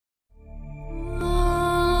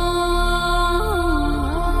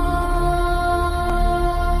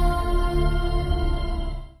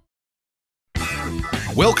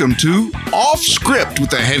Welcome to Off Script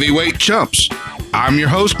with the Heavyweight Chumps. I'm your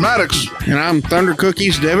host, Maddox. And I'm Thunder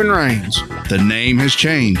Cookies Devin Rains. The name has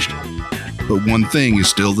changed, but one thing is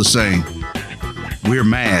still the same. We're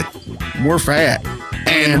mad. We're fat.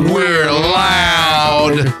 And we're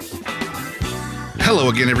loud. Hello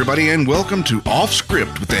again, everybody, and welcome to Off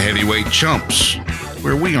Script with the Heavyweight Chumps,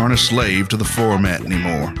 where we aren't a slave to the format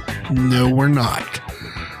anymore. No, we're not.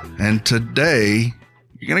 And today,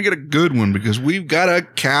 you're going to get a good one because we've got a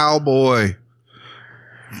cowboy.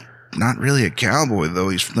 Not really a cowboy, though.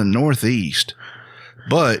 He's from the Northeast.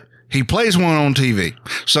 But he plays one on TV.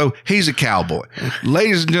 So he's a cowboy.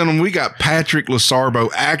 Ladies and gentlemen, we got Patrick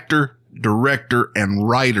Lescarbeau, actor, director, and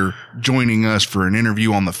writer, joining us for an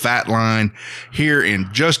interview on the Fat Line here in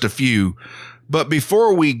just a few. But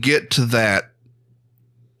before we get to that,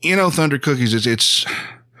 you know, Thunder Cookies, it's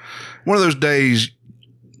one of those days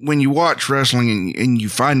when you watch wrestling and you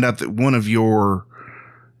find out that one of the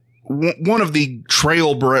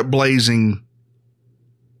trailblazing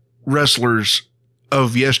wrestlers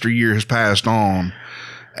of yesteryear has passed on,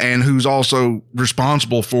 and who's also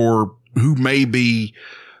responsible for who may be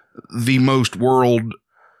the most world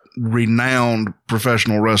renowned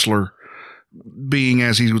professional wrestler, being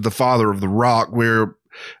as he was the father of The Rock, where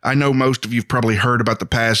I know most of you've probably heard about the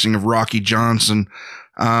passing of Rocky Johnson.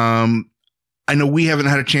 I know we haven't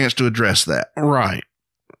had a chance to address that. Right.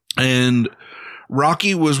 And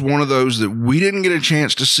Rocky was one of those that we didn't get a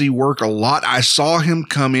chance to see work a lot. I saw him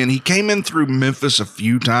come in. He came in through Memphis a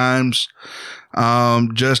few times,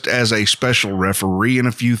 just as a special referee in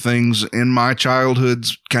a few things in my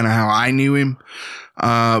childhood's kind of how I knew him.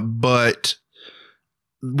 But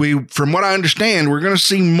from what I understand, we're going to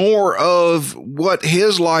see more of what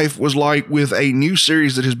his life was like with a new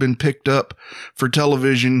series that has been picked up for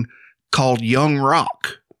television called Young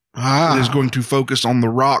Rock. It is going to focus on The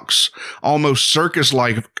Rock's almost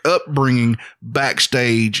circus-like upbringing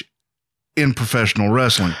backstage in professional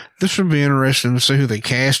wrestling. This would be interesting to see who they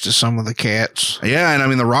cast as some of the cats. Yeah, and I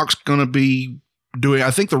mean, The Rock's going to be doing,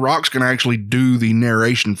 I think The Rock's going to actually do the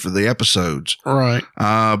narration for the episodes. Right.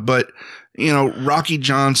 But, you know, Rocky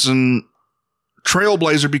Johnson,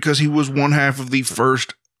 trailblazer because he was one half of the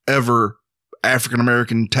first ever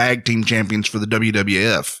African-American tag team champions for the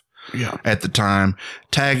WWF. Yeah. At the time,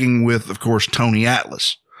 tagging with, of course, Tony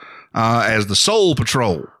Atlas as the Soul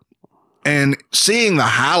Patrol. And seeing the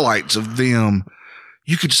highlights of them,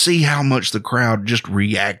 you could see how much the crowd just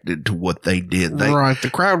reacted to what they did. Right.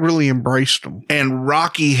 The crowd really embraced them. And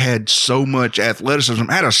Rocky had so much athleticism,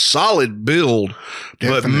 had a solid build,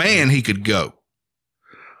 Definitely. But man, he could go.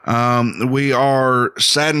 We are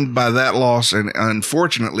saddened by that loss, and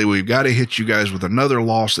unfortunately, we've got to hit you guys with another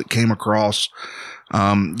loss that came across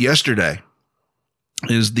yesterday.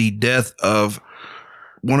 Is the death of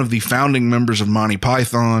one of the founding members of Monty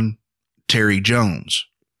Python, Terry Jones.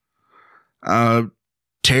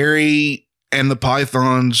 Terry and the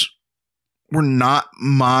Pythons were not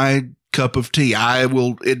my cup of tea. I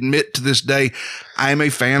will admit to this day, I am a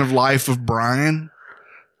fan of Life of Brian.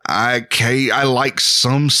 I like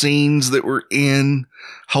some scenes that were in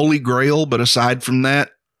Holy Grail, but aside from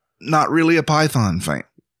that, not really a Python fan.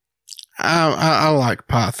 I like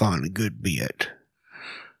Python a good bit.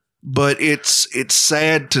 But it's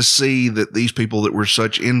sad to see that these people that were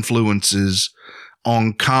such influences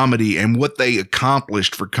on comedy and what they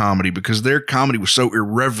accomplished for comedy, because their comedy was so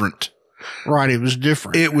irreverent. Right. It was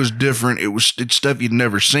different. It's stuff you'd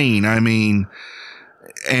never seen. I mean,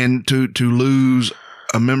 and to lose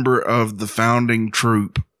a member of the founding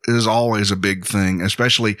troupe is always a big thing,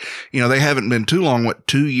 especially, you know, they haven't been too long,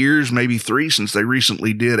 2 years, maybe 3, since they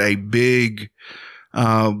recently did a big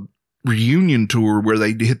reunion tour where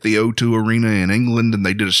they hit the O2 Arena in England and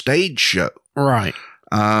they did a stage show. Right.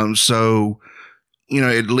 So, you know,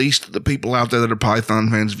 at least the people out there that are Python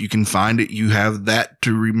fans, if you can find it, you have that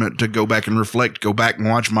to go back and reflect, go back and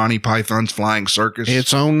watch Monty Python's Flying Circus.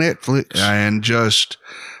 It's on Netflix. And just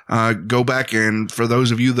go back, and for those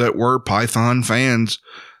of you that were Python fans,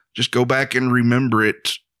 just go back and remember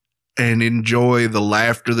it and enjoy the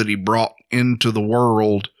laughter that he brought into the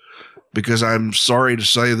world, because I'm sorry to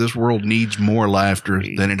say this world needs more laughter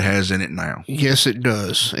than it has in it now. Yes, it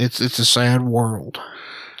does. It's a sad world.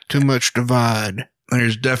 Too much divide.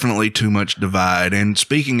 There's definitely too much divide. And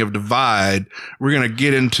speaking of divide, we're going to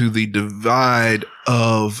get into the divide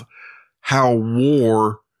of how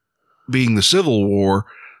war, being the Civil War,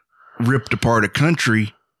 ripped apart a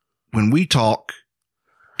country when we talk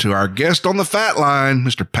to our guest on the Fat Line,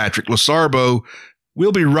 Mr. Patrick Lescarbeau.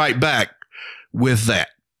 We'll be right back with that.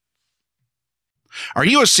 Are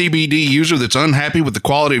you a CBD user that's unhappy with the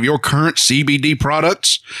quality of your current CBD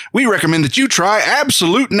products? We recommend that you try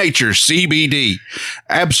Absolute Nature CBD.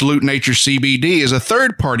 Absolute Nature CBD is a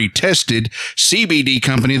third-party tested CBD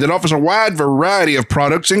company that offers a wide variety of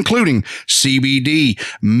products, including CBD,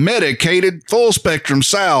 medicated full-spectrum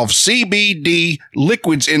salve, CBD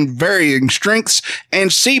liquids in varying strengths, and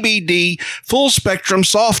CBD full-spectrum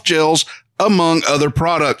soft gels, among other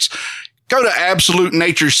products. Go to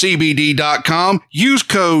AbsoluteNatureCBD.com, use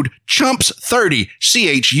code CHUMPS30,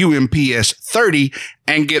 CHUMPS 30,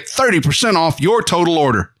 and get 30% off your total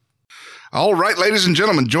order. All right, ladies and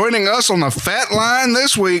gentlemen, joining us on the Fat Line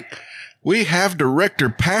this week, we have director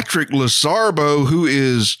Patrick Lescarbeau, who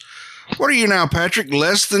is, what are you now, Patrick,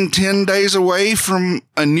 less than 10 days away from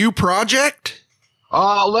a new project?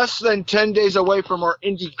 Less than 10 days away from our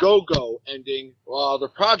Indiegogo ending. The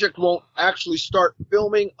project won't actually start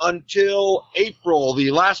filming until April, the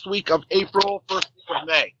last week of April, first week of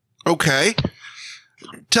May. Okay.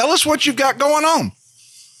 Tell us what you've got going on.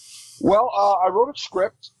 Well, I wrote a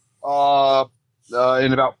script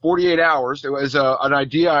in about 48 hours. It was an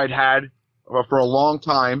idea I'd had for a long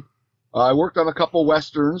time. I worked on a couple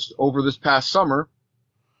Westerns over this past summer,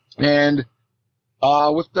 and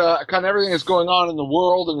with the kind of everything that's going on in the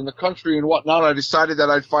world and in the country and whatnot, I decided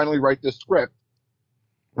that I'd finally write this script.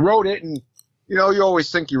 Wrote it, and you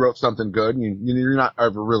always think you wrote something good, and you're not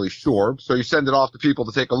ever really sure. So you send it off to people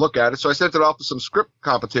to take a look at it. So I sent it off to some script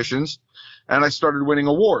competitions, and I started winning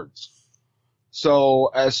awards.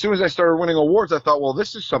 So as soon as I started winning awards, I thought, well,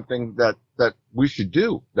 this is something that we should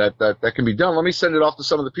do, that can be done. Let me send it off to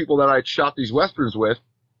some of the people that I'd shot these Westerns with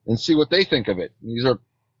and see what they think of it.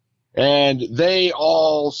 And they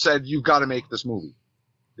all said, you've got to make this movie.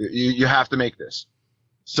 You have to make this.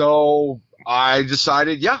 So I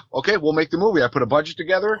decided, yeah, okay, we'll make the movie. I put a budget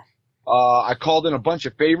together. I called in a bunch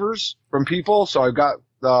of favors from people. So I've got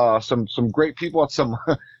some great people at some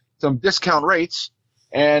discount rates.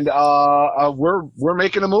 And we're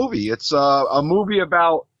making a movie. It's a movie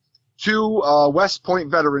about two West Point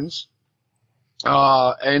veterans.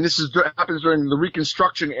 And this happens during the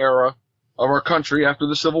Reconstruction era of our country after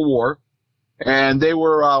the Civil War, and they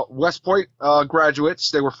were West Point graduates.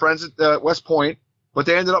 They were friends at West Point, but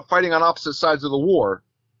they ended up fighting on opposite sides of the war.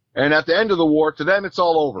 And at the end of the war, to them, it's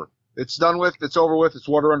all over. It's done with. It's over with. It's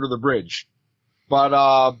water under the bridge.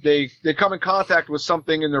 But they come in contact with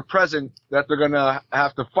something in their present that they're going to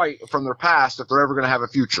have to fight from their past if they're ever going to have a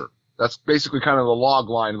future. That's basically kind of the log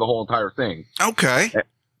line of the whole entire thing. Okay.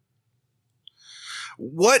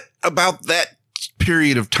 What about that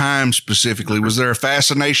period of time specifically? Was there a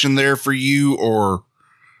fascination there for you, or?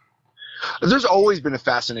 There's always been a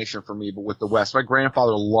fascination for me, but with the West. My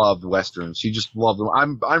grandfather loved Westerns. He just loved them.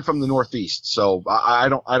 I'm from the Northeast, so I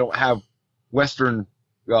don't have Western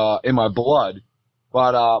in my blood.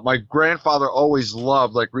 But my grandfather always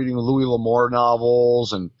loved like reading Louis L'Amour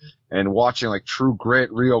novels and watching like True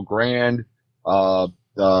Grit, Rio Grande,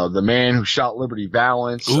 The Man Who Shot Liberty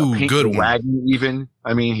Valance, Ooh, good one. Wagon even.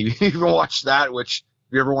 I mean, he even watched that, which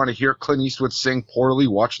if you ever want to hear Clint Eastwood sing poorly,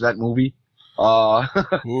 watch that movie.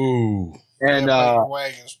 Ooh. And the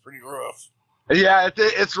Wagon's pretty rough. Yeah,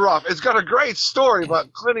 it's rough. It's got a great story,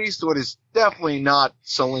 but Clint Eastwood is definitely not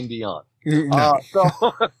Celine Dion. No.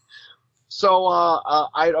 So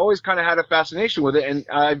I'd always kind of had a fascination with it, and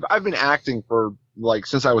I've been acting for like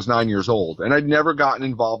since I was 9 years old, and I'd never gotten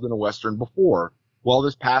involved in a Western before. Well,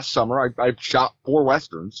 this past summer, I shot 4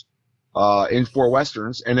 Westerns,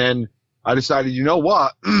 and then I decided, you know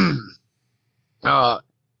what?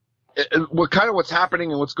 What's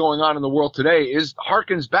happening and what's going on in the world today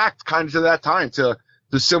harkens back kind of to that time, to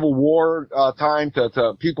the Civil War time,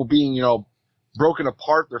 to people being, broken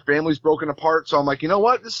apart, their families broken apart. So I'm like, you know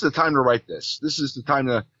what? This is the time to write this. This is the time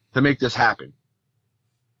to make this happen.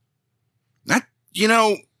 I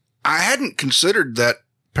hadn't considered that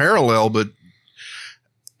parallel, but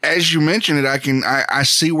as you mention it, I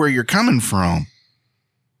see where you're coming from.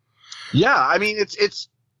 Yeah, I mean, it's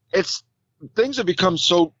things have become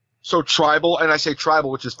so tribal, and I say tribal,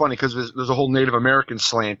 which is funny because there's a whole Native American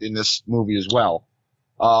slant in this movie as well.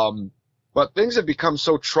 But things have become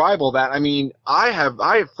so tribal that, I mean, I have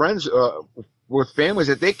friends with families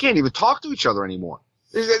that they can't even talk to each other anymore.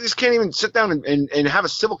 They just can't even sit down and have a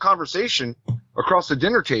civil conversation across the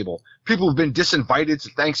dinner table. People have been disinvited to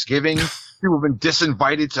Thanksgiving. People have been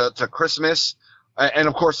disinvited to Christmas. And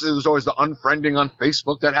of course, there's always the unfriending on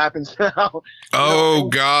Facebook that happens now. Oh,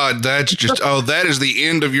 God, that's just, that is the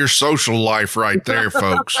end of your social life right there,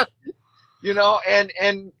 folks.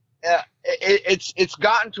 It's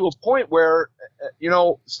gotten to a point where,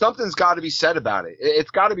 something's got to be said about it.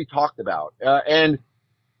 It's got to be talked about. And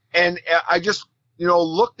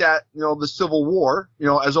looked at, the Civil War,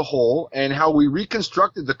 as a whole, and how we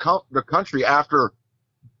reconstructed the country after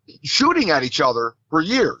shooting at each other for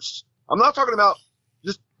years. I'm not talking about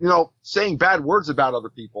just, saying bad words about other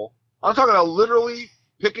people. I'm talking about literally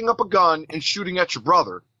picking up a gun and shooting at your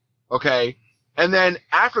brother. Okay. And then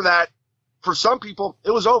after that, for some people,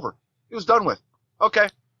 it was over. It was done with. Okay.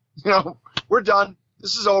 We're done.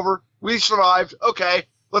 This is over. We survived. Okay.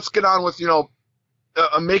 Let's get on with,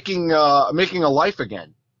 making a life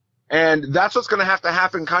again. And that's what's going to have to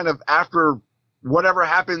happen kind of after whatever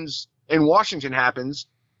happens in Washington happens.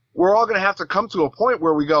 We're all going to have to come to a point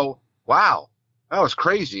where we go, wow, that was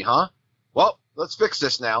crazy, huh? Well, let's fix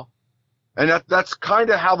this now. And that's kind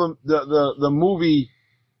of how the movie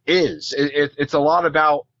is. It's a lot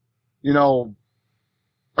about,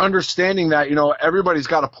 understanding that, everybody's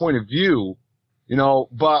got a point of view,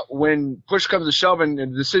 but when push comes to shove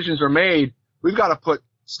and decisions are made, we've got to put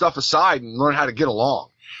stuff aside and learn how to get along.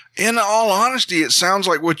 In all honesty, it sounds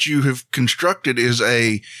like what you have constructed is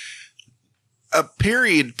a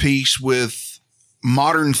period piece with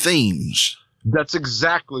modern themes. That's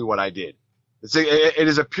exactly what I did. It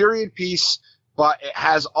is a period piece, but it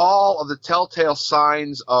has all of the telltale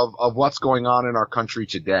signs of what's going on in our country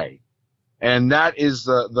today. And that is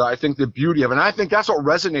I think the beauty of it. And I think that's what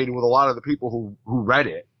resonated with a lot of the people who read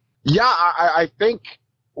it. Yeah, I think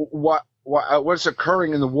what's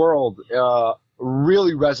occurring in the world,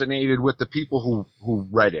 really resonated with the people who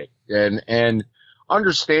read it, and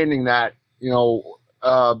understanding that,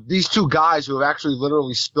 these two guys who have actually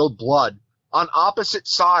literally spilled blood on opposite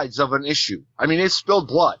sides of an issue. I mean, it's spilled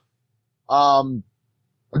blood.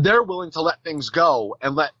 They're willing to let things go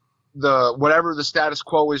and let whatever the status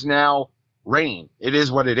quo is now reign. It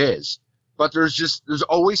is what it is. But there's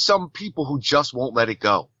always some people who just won't let it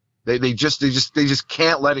go. They just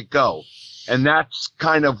can't let it go. And that's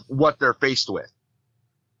kind of what they're faced with.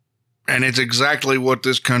 And it's exactly what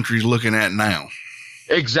this country's looking at now.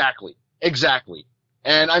 Exactly.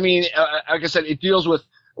 And I mean, like I said, it deals with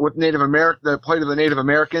Native American, the plight of the Native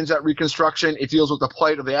Americans at Reconstruction. It deals with the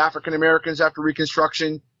plight of the African Americans after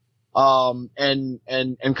Reconstruction. And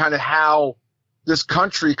kind of how this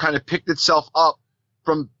country kind of picked itself up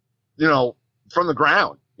from the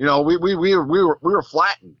ground. We were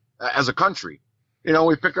flattened as a country.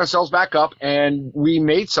 We picked ourselves back up and we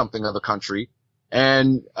made something of the country.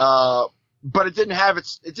 And, but it didn't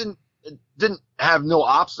have no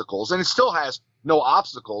obstacles, and it still has no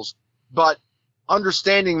obstacles, but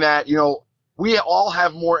understanding that, we all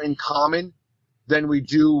have more in common than we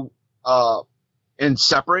do, in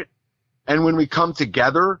separate. And when we come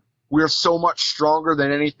together, we're so much stronger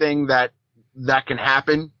than anything that can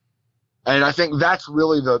happen. And I think that's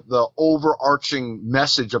really the overarching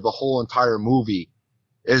message of the whole entire movie,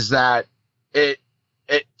 is that it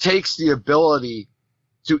takes the ability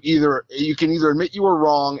to you can either admit you were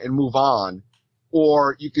wrong and move on,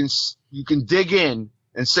 or you can dig in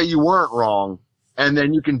and say you weren't wrong, and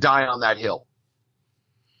then you can die on that hill.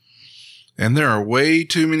 And there are way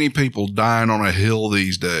too many people dying on a hill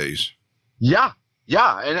these days. Yeah.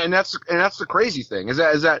 And that's the crazy thing is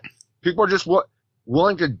that people are just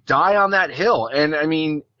willing to die on that hill. And I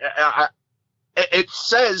mean, it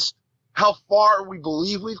says how far we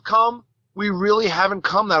believe we've come. We really haven't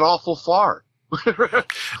come that awful far.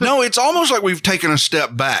 No, it's almost like we've taken a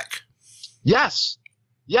step back. Yes.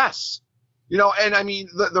 And I mean,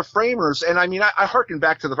 the framers, and I mean, I hearken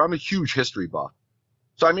back to I'm a huge history buff.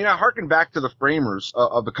 So, I mean, I hearken back to the framers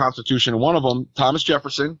of the Constitution. One of them, Thomas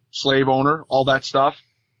Jefferson, slave owner, all that stuff.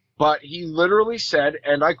 But he literally said,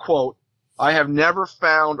 and I quote, "I have never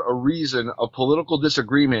found a reason of political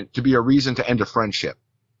disagreement to be a reason to end a friendship."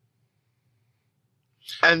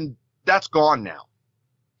 And that's gone now.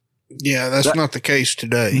 Yeah, that's not the case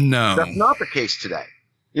today. No. That's not the case today.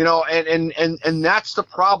 And that's the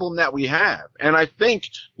problem that we have. And I think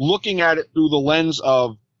looking at it through the lens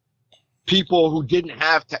of people who didn't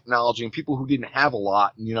have technology and people who didn't have a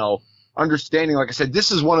lot, and, understanding, like I said,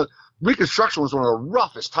 Reconstruction was one of the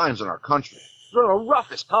roughest times in our country. It was one of the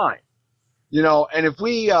roughest times. And if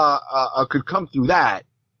we could come through that,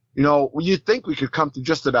 you'd think we could come through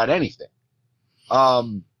just about anything.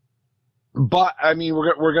 But I mean,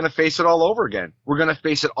 we're going to face it all over again. We're going to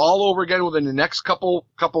face it all over again within the next couple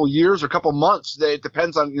years or couple months. It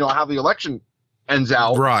depends on, how the election ends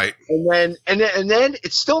out. Right. And then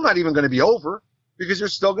it's still not even going to be over, because you're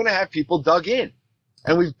still going to have people dug in,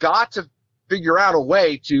 and we've got to figure out a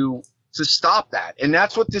way to stop that. And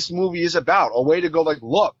that's what this movie is about. A way to go, like,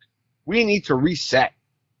 look, we need to reset.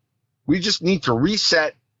 We just need to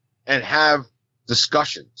reset and have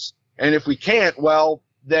discussions. And if we can't, well,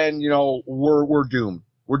 then, we're doomed.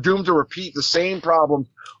 We're doomed to repeat the same problems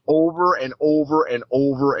over and over and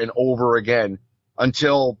over and over again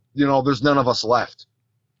until, there's none of us left.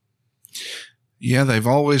 Yeah, they've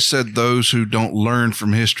always said those who don't learn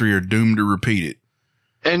from history are doomed to repeat it.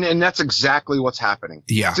 And that's exactly what's happening.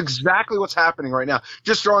 Yeah. It's exactly what's happening right now.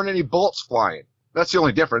 Just throwing any bullets flying. That's the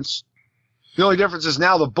only difference. The only difference is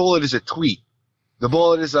now the bullet is a tweet. The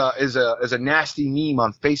bullet is a nasty meme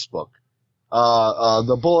on Facebook.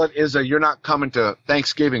 The bullet is you're not coming to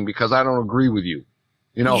Thanksgiving because I don't agree with you.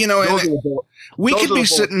 We could be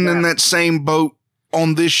sitting in that same boat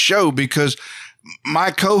on this show because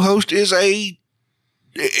my co-host is a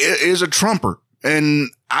Trumper, and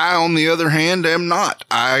I, on the other hand, am not.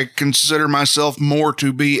 I consider myself more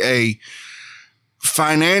to be a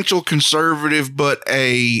financial conservative, but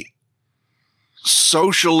a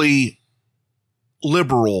socially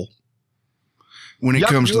liberal when it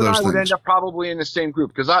comes to those things. You and I would end up probably in the same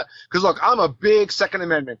group because look, I'm a big Second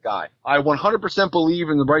Amendment guy. I 100% believe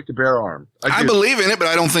in the right to bear arms. I believe in it, but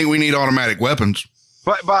I don't think we need automatic weapons.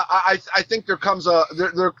 But I think there comes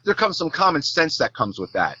some common sense that comes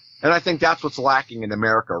with that. And I think that's what's lacking in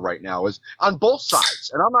America right now is on both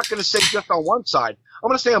sides. And I'm not going to say just on one side. I'm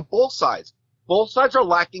going to say on both sides. Both sides are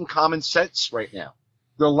lacking common sense right now.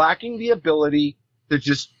 They're lacking the ability to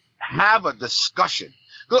just have a discussion.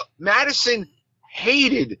 Look, Madison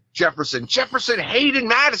hated Jefferson. Jefferson hated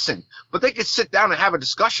Madison. But they could sit down and have a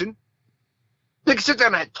discussion. They could sit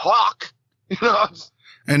down and talk.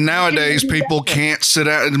 And nowadays, people can't sit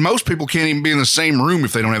out. Most people can't even be in the same room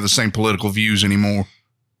if they don't have the same political views anymore.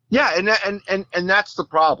 Yeah, and that's the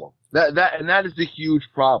problem. That is the huge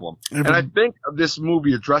problem. And I think this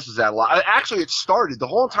movie addresses that a lot. Actually, the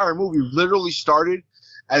whole entire movie literally started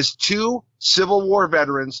as two Civil War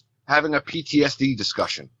veterans having a PTSD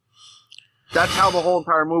discussion. That's how the whole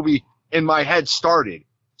entire movie in my head started.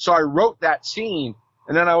 So I wrote that scene,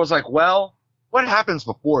 and then I was like, well, what happens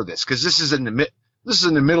before this? Because this is in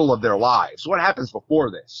the middle of their lives. What happens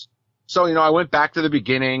before this? So, I went back to the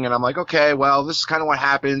beginning and I'm like, okay, well, this is kind of what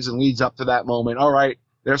happens and leads up to that moment. All right.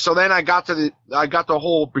 There. So then I got the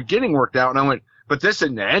whole beginning worked out and I went, but this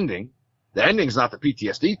isn't the ending. The ending's not the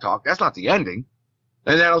PTSD talk. That's not the ending.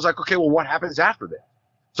 And then I was like, okay, well, what happens after that?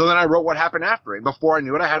 So then I wrote what happened after it. Before I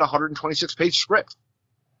knew it, I had a 126-page script.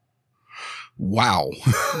 Wow.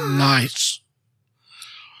 Nice.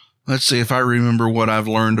 Let's see if I remember what I've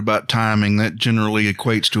learned about timing. That generally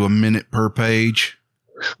equates to a minute per page.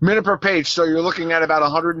 Minute per page. So you're looking at about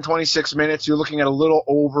 126 minutes. You're looking at a little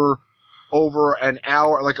over an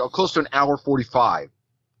hour, like close to an hour 45.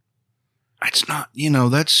 That's not,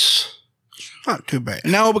 that's not too bad.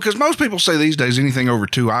 No, because most people say these days anything over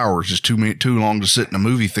 2 hours is too long to sit in a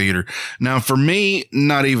movie theater. Now, for me,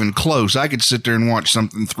 not even close. I could sit there and watch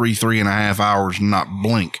something 3.5 hours and not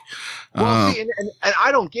blink. Well, see, and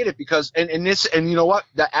I don't get it because, and you know what?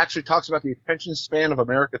 That actually talks about the attention span of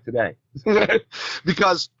America today.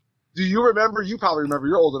 Because you probably remember,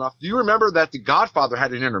 you're old enough. Do you remember that The Godfather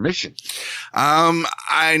had an intermission?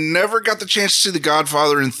 I never got the chance to see The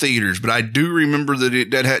Godfather in theaters, but I do remember that it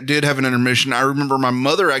did have an intermission. I remember my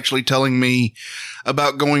mother actually telling me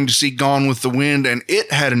about going to see Gone with the Wind, and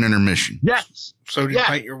it had an intermission. Yes. So did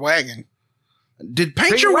Paint Your Wagon. Did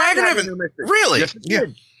Paint Your Wagon have an intermission? Really? Yes, it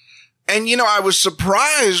did. And, I was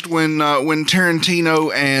surprised when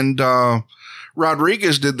Tarantino and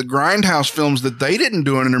Rodriguez did the Grindhouse films that they didn't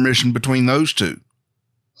do an intermission between those two.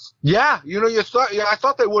 Yeah, I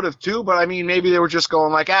thought they would have too, but I mean, maybe they were just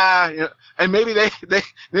going like, and maybe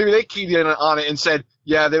they keyed in on it and said,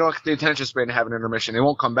 yeah, they don't have the attention span to have an intermission. They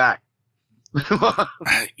won't come back.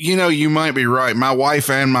 You might be right. My wife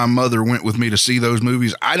and my mother went with me to see those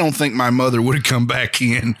movies. I don't think my mother would have come back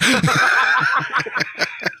in.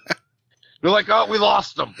 They're like, oh, we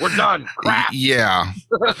lost them. We're done. Crap. Yeah.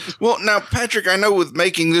 Well, now, Patrick, I know with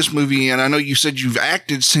making this movie, and I know you said you've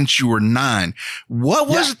acted since you were 9. What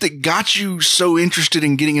was it that got you so interested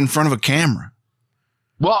in getting in front of a camera?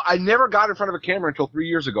 Well, I never got in front of a camera until 3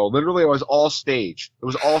 years ago. Literally, it was all stage. It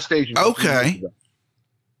was all stage. Okay.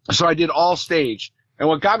 So I did all stage. And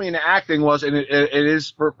what got me into acting was, and it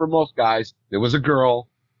is for most guys, there was a girl.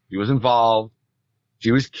 She was involved. She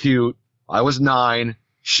was cute. I was 9.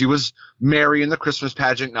 She was Mary in the Christmas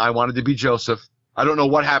pageant, and I wanted to be Joseph. I don't know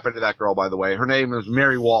what happened to that girl, by the way. Her name is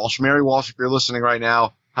Mary Walsh. Mary Walsh, if you're listening right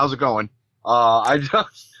now, how's it going? I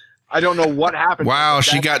don't know what happened. Wow,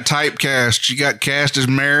 she got typecast. She got cast as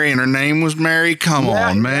Mary, and her name was Mary. Come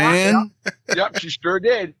on, man. Yep, she sure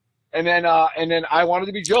did. And then I wanted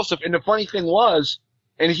to be Joseph. And the funny thing was,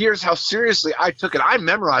 and here's how seriously I took it. I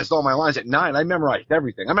memorized all my lines at 9. I memorized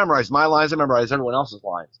everything. I memorized my lines. I memorized everyone else's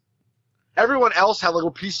lines. everyone else had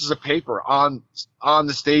little pieces of paper on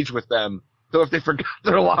the stage with them. So if they forgot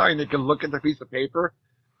their line, they could look at the piece of paper.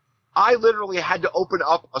 I literally had to open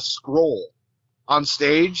up a scroll on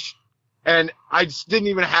stage, and I just didn't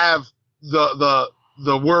even have the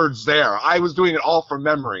words there. I was doing it all from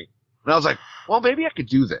memory. And I was like, well, maybe I could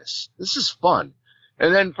do this. This is fun.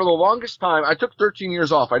 And then for the longest time, I took 13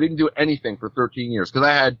 years off. I didn't do anything for 13 years because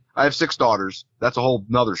I have 6 daughters. That's a whole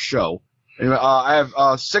nother show. Anyway, I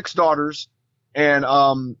have 6 daughters, and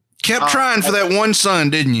kept trying for that one son,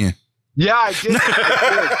 didn't you? Yeah, I did.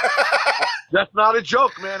 That's not a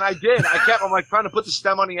joke, man. I did. I'm like trying to put the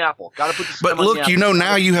stem on the apple. Got to put the stem on the apple. But look,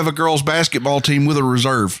 now you have a girls' basketball team with a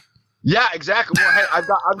reserve. Yeah, exactly. Well, hey,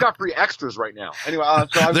 I've got free extras right now. Anyway,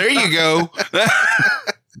 so there you go.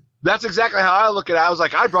 That's exactly how I look at it. I was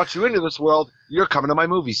like, I brought you into this world. You're coming to my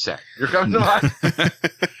movie set. You're coming to my.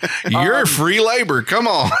 You're free labor. Come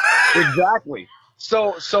on. Exactly.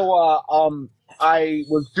 So I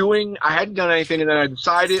hadn't done anything, and then I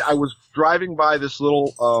decided I was driving by this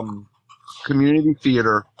little community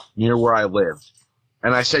theater near where I lived,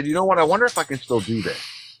 and I said, you know what? I wonder if I can still do this.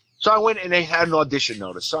 So I went, and they had an audition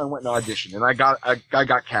notice. So I went and auditioned, and I got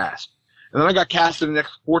cast, and then I got cast in the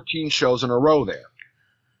next 14 shows in a row there.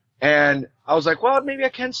 And I was like, well, maybe I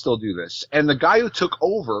can still do this. And the guy who took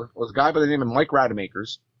over was a guy by the name of Mike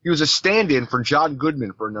Rademakers. He was a stand-in for John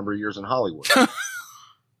Goodman for a number of years in Hollywood.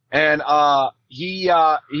 And he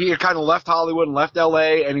had kind of left Hollywood and left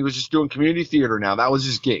L.A., and he was just doing community theater now. That was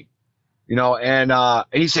his gig. And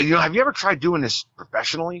he said, have you ever tried doing this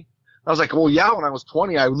professionally? I was like, well, yeah, when I was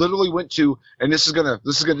 20, I literally went to, and here's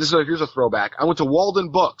a throwback. I went to Walden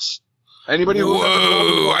Books. Anybody who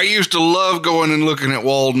Whoa, I used to love going and looking at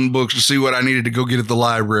Walden Books to see what I needed to go get at the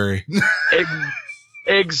library.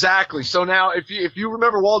 Exactly. So now, if you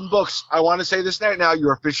remember Walden Books, I want to say this now,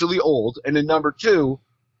 you're officially old. And then number 2,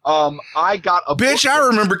 I got a bitch, I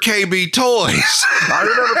remember KB Toys. I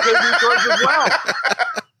remember KB Toys as well.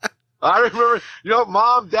 I remember,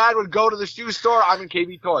 Mom, Dad would go to the shoe store. I'm in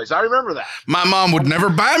KB Toys. I remember that. My mom would never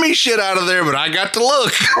buy me shit out of there, but I got to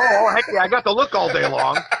look. Oh, heck yeah, I got to look all day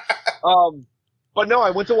long. But no, I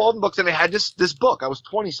went to Walden Books, and they had this book. I was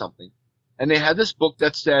 20-something. And they had this book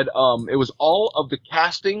that said it was all of the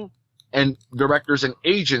casting and directors and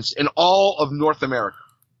agents in all of North America.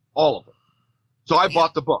 All of them. So I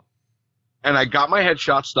bought the book. And I got my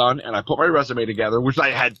headshots done, and I put my resume together, which I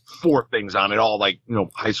had 4 things on it, all like,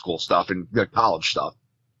 high school stuff and college stuff.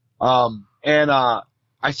 And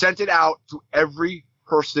I sent it out to every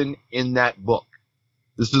person in that book.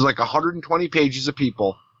 This is like 120 pages of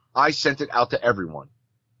people. I sent it out to everyone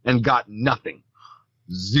and got nothing.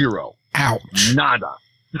 0. Ouch. Nada.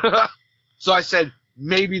 So I said,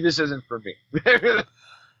 maybe this isn't for me.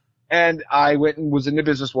 And I went and was in the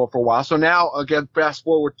business world for a while. So now, again, fast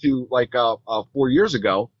forward to 4 years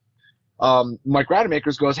ago, Mike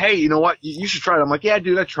Rademakers goes, hey, you know what? You should try it. I'm like, yeah,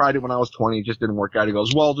 dude, I tried it when I was 20. It just didn't work out. He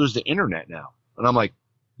goes, well, there's the internet now. And I'm like,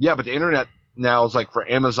 yeah, but the internet now is like for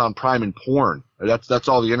Amazon Prime and porn. That's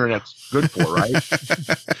all the internet's good for, right?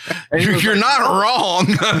 And you're not wrong.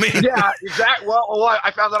 I mean, yeah, exactly. Well,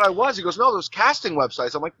 I found out I was. He goes, no, there's casting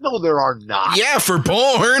websites. I'm like, no, there are not. Yeah, for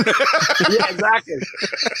porn. Yeah, exactly.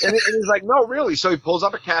 And he's like, no, really. So he pulls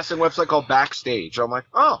up a casting website called Backstage. I'm like,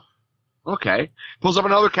 oh, okay. Pulls up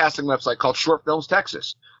another casting website called Short Films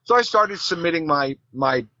Texas. So I started submitting my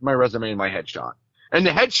resume and my headshot. And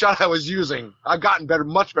the headshot I was using, I've gotten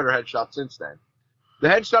much better headshots since then. The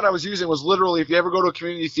headshot I was using was literally, if you ever go to a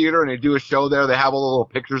community theater and they do a show there, they have all the little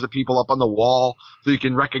pictures of people up on the wall so you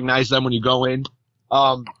can recognize them when you go in.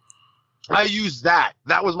 I used that.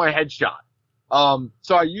 That was my headshot.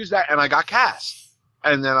 So I used that, and I got cast.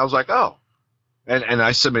 And then I was like, oh. And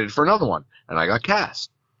I submitted for another one, and I got cast.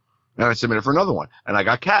 And I submitted for another one, and I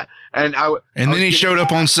got cast. And then he showed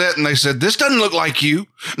up on set, and they said, this doesn't look like you.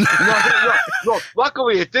 No,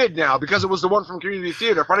 luckily it did now, because it was the one from community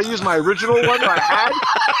theater. If I'd have used my original one that I had,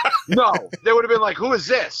 no. They would have been like, who is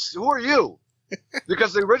this? Who are you?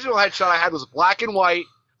 Because the original headshot I had was black and white.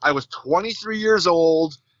 I was 23 years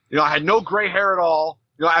old. I had no gray hair at all.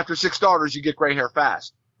 After 6 daughters, you get gray hair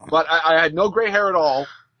fast. But I had no gray hair at all.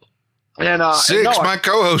 And 6, my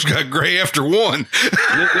co-host got gray after 1.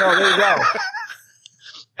 There you go.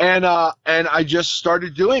 And I just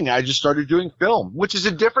started doing film, which is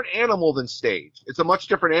a different animal than stage. It's a much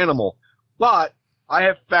different animal. But I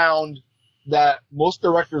have found that most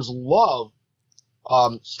directors love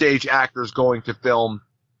stage actors going to film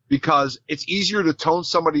because it's easier to tone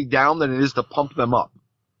somebody down than it is to pump them up.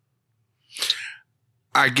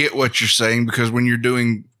 I get what you're saying, because when you're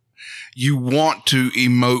doing you want to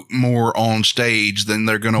emote more on stage than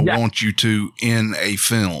they're going to want you to in a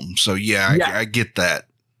film. So yeah. I get that.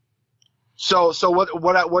 So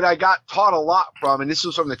what I got taught a lot from, and this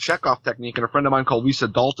was from the Chekhov technique, and a friend of mine called Lisa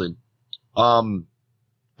Dalton,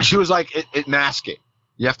 she was like, mask it.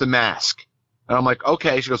 You have to mask. And I'm like,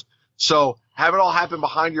 okay. She goes, so have it all happen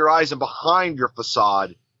behind your eyes and behind your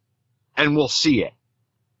facade, and we'll see it.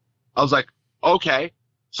 I was like, okay.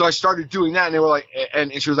 So I started doing that, and they were like,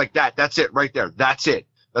 and she was like, that's it right there. That's it.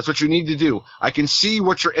 That's what you need to do. I can see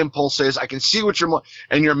what your impulse is. I can see what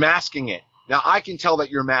and you're masking it. Now I can tell that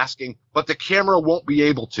you're masking, but the camera won't be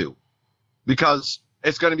able to, because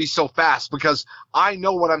it's going to be so fast, because I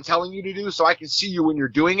know what I'm telling you to do. So I can see you when you're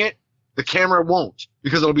doing it. The camera won't,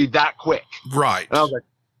 because it'll be that quick. Right. And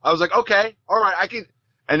I was like, okay, all right, I can.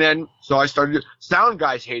 And then, so I started. Sound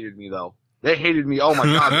guys hated me though. They hated me. Oh my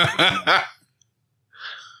God.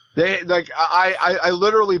 I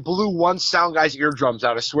literally blew one sound guy's eardrums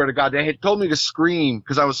out. I swear to God. They had told me to scream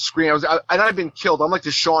because I was screaming. And I've been killed. I'm like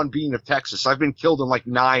the Sean Bean of Texas. I've been killed in like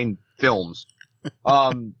 9 films.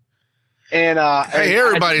 Hey,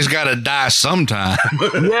 everybody's got to die sometime.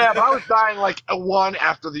 Yeah, but I was dying like one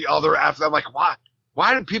after the other. I'm like, why?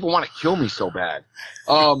 Why do people want to kill me so bad?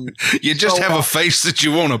 You just have a face that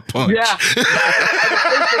you want to punch. Yeah, I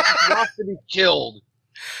have a face that just wants to be killed.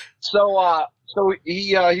 So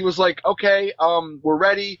he was like, okay, we're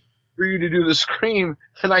ready for you to do the scream.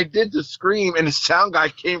 And I did the scream, and the sound guy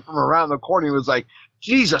came from around the corner. He was like,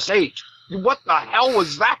 Jesus H, what the hell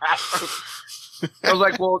was that? I was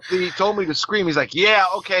like, well, he told me to scream. He's like, yeah,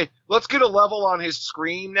 okay, let's get a level on his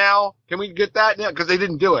scream now. Can we get that now? Because they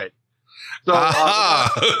didn't do it. So,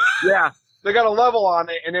 yeah, they got a level on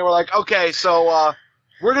it, and they were like, okay, so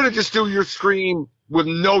we're going to just do your scream with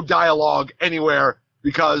no dialogue anywhere,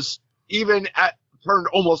 because even at turned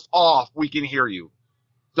almost off, we can hear you.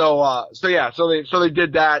 So they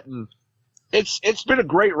did that, and it's been a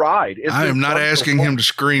great ride. I am not asking him to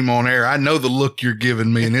scream on air. I know the look you're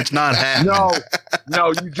giving me, and it's not happening.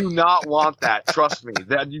 No, you do not want that. Trust me,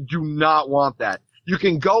 that you do not want that. You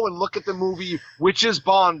can go and look at the movie Witches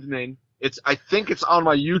Bondman. I think it's on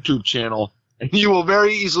my YouTube channel, and you will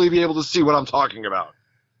very easily be able to see what I'm talking about.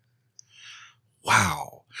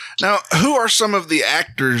 Wow. Now, who are some of the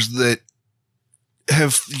actors that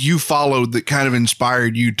have you followed that kind of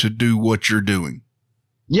inspired you to do what you're doing?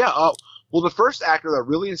 Yeah. Well, the first actor that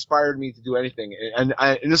really inspired me to do anything, and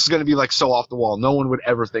this is going to be like so off the wall, no one would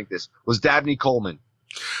ever think this, was Dabney Coleman.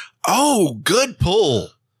 Oh, good pull.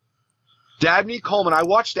 Dabney Coleman. I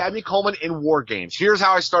watched Dabney Coleman in War Games. Here's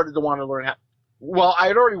how I started to want to learn how. Well, I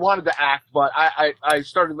had already wanted to act, but I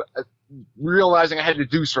started realizing I had to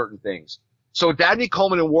do certain things. So Dabney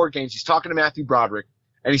Coleman in War Games, he's talking to Matthew Broderick,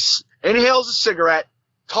 and he inhales a cigarette,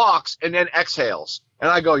 talks, and then exhales. And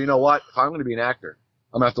I go, you know what? If I'm going to be an actor,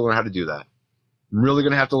 I'm going to have to learn how to do that. I'm really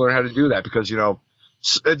going to have to learn how to do that, because, you know,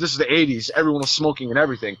 this is the 80s. Everyone was smoking and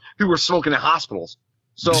everything. People were smoking in hospitals.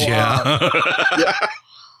 So, yeah.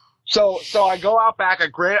 So I go out back. I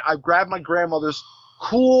grab my grandmother's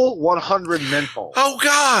Cool 100 menthol. Oh,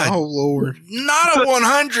 God. Oh, Lord. Not a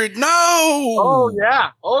 100. No. Oh, yeah.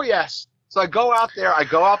 Oh, yes. So I go out there. I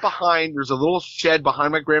go out behind. There's a little shed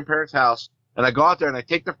behind my grandparents' house. And I go out there and I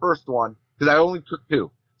take the first one, because I only took 2.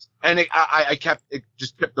 And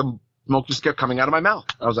the smoke just kept coming out of my mouth.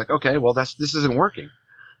 I was like, okay, well, this isn't working.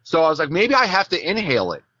 So I was like, maybe I have to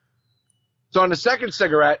inhale it. So on the second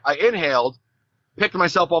cigarette, I inhaled, picked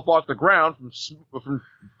myself up off the ground from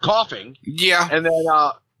coughing. Yeah. And then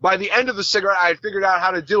by the end of the cigarette, I had figured out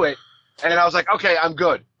how to do it. And I was like, okay, I'm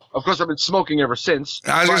good. Of course, I've been smoking ever since.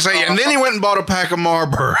 I was going to say, and then he went and bought a pack of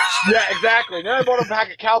Marlboros. Yeah, exactly. Then I bought a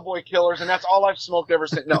pack of Cowboy Killers, and that's all I've smoked ever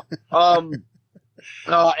since. No.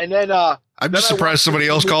 And then I'm just surprised somebody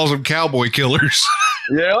else calls them Cowboy Killers.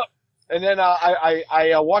 Yeah. And then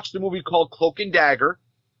I watched a movie called Cloak and Dagger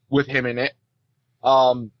with him in it.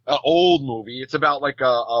 An old movie. It's about like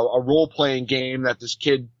a role-playing game that this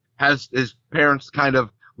kid has his parents kind of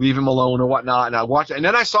leave him alone or whatnot. And I watched it. And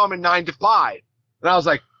then I saw him in 9 to 5. And I was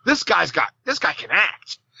like, this guy can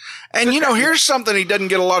act. And here's something he doesn't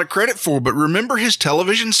get a lot of credit for, but remember his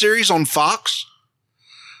television series on Fox?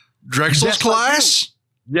 Drexel's Class?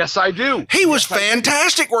 Yes, I do. He was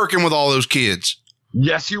fantastic working with all those kids.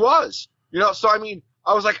 Yes, he was. So I mean,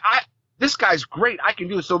 I was like, this guy's great. I can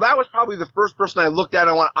do it. So that was probably the first person I looked at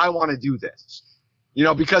and I want to do this.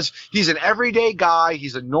 Because he's an everyday guy.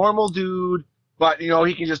 He's a normal dude, but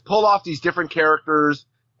he can just pull off these different characters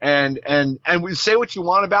and we say what you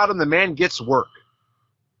want about him. The man gets work.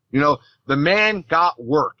 The man got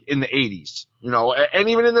work in the 80s, and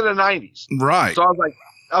even into the 90s. Right. So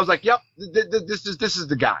I was like, yep, this is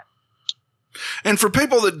the guy. And for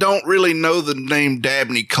people that don't really know the name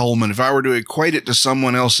Dabney Coleman, if I were to equate it to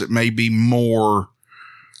someone else that may be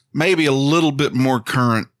maybe a little bit more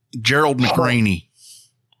current, Gerald McRaney.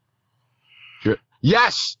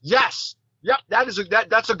 Yes. Yep,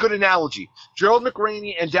 that's a good analogy. Gerald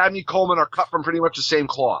McRaney and Dabney Coleman are cut from pretty much the same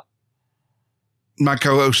cloth. My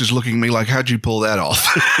co-host is looking at me like, how'd you pull that off?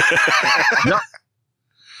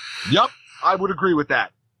 Yep, I would agree with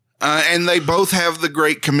that. And they both have the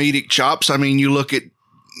great comedic chops. I mean, you look at,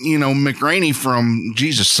 McRaney from,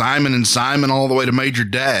 Simon and Simon all the way to Major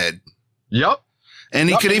Dad. Yep. And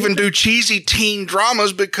he could even do cheesy teen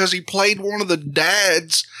dramas because he played one of the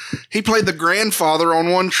dads. He played the grandfather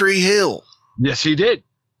on One Tree Hill. Yes, he did.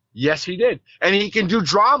 And he can do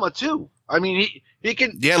drama, too. I mean, he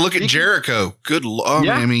can. Yeah, look at Jericho. Good Lord.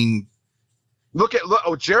 Yeah. I mean.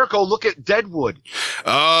 Jericho, look at Deadwood.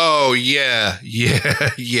 Oh, yeah.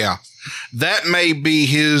 That may be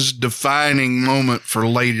his defining moment for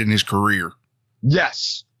late in his career.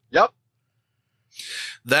 Yes. Yep.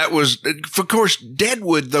 That was, of course,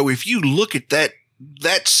 Deadwood, though, if you look at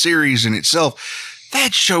that series in itself,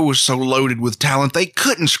 that show was so loaded with talent, they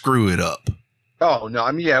couldn't screw it up. Oh, no.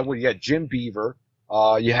 I mean, you had Jim Beaver.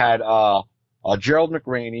 You had Gerald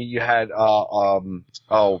McRaney. You had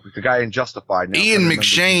the guy in Justified. Now, Ian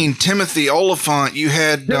McShane, Timothy Oliphant. You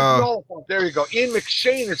had there you go. Ian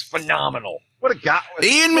McShane is phenomenal. What a guy!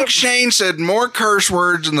 Ian McShane said more curse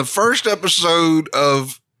words in the first episode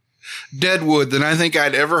of Deadwood than I think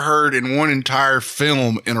I'd ever heard in one entire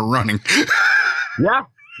film in a running.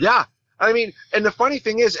 Yeah. I mean, and the funny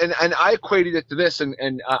thing is, and I equated it to this,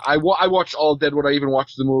 and I watched all Deadwood. I even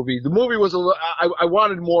watched the movie. The movie was I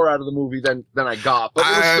wanted more out of the movie than I got. But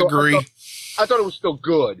I agree. I thought it was still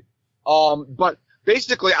good. But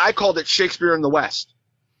basically, I called it Shakespeare in the West.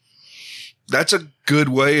 That's a good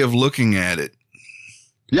way of looking at it.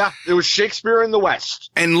 Yeah, it was Shakespeare in the West.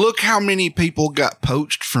 And look how many people got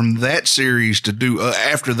poached from that series to do,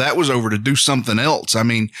 after that was over, to do something else. I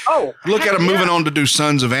mean, look at them moving on to do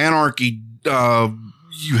Sons of Anarchy.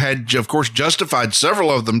 You had, of course, Justified. Several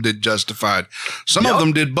of them did Justified. Some of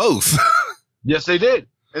them did both. Yes, they did.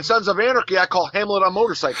 And Sons of Anarchy, I call Hamlet on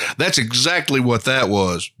Motorcycle. That's exactly what that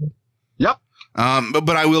was. Yep.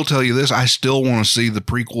 But I will tell you this. I still want to see the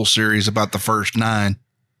prequel series about the first 9.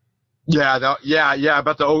 Yeah,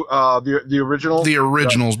 about the original. The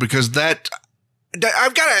originals, because that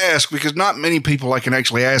I've got to ask, because not many people I can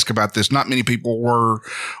actually ask about this. Not many people were,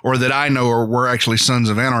 or that I know, or were actually Sons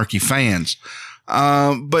of Anarchy fans.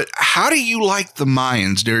 But how do you like the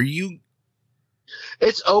Mayans, dear?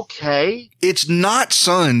 It's okay. It's not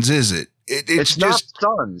Sons, is it? It's just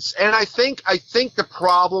not Sons. And I think the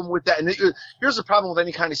problem with that, and here's the problem with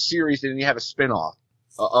any kind of series, and you have a spinoff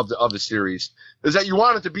of the series, is that you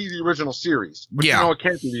want it to be the original series, but you know it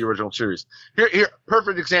can't be the original series. Here,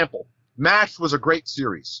 perfect example. MASH was a great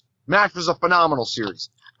series. MASH was a phenomenal series.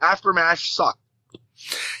 After MASH sucked.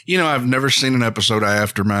 I've never seen an episode of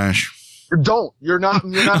After MASH. You're not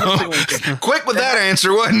missing anything. Quick with that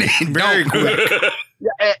answer, wasn't he? Very quick.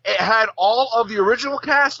 Yeah, it had all of the original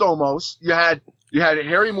cast almost. You had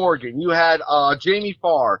Harry Morgan. You had Jamie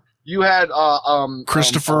Farr. You had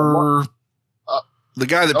Christopher, the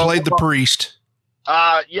guy that played the priest.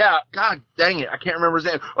 Yeah. God dang it, I can't remember his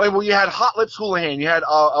name. Well, you had Hot Lips Houlihan. You had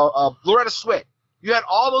Loretta Swit. You had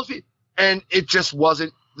all those people, and it just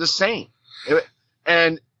wasn't the same.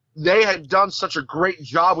 And they had done such a great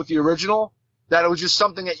job with the original that it was just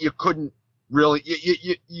something that you couldn't really,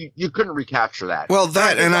 you couldn't recapture that. Well,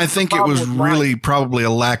 that, and I think it was really probably a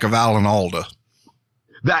lack of Alan Alda.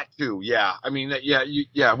 That too, yeah. I mean,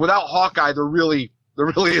 without Hawkeye, there really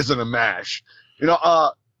isn't a MASH.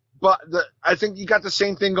 But I think you got the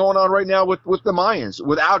same thing going on right now with the Mayans.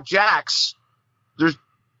 Without Jax, there's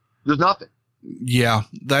nothing. Yeah,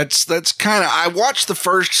 that's kind of, I watched the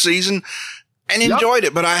first season and enjoyed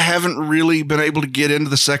it, but I haven't really been able to get into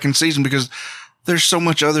the second season because there's so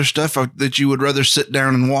much other stuff that you would rather sit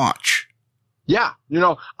down and watch. Yeah,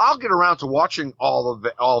 I'll get around to watching all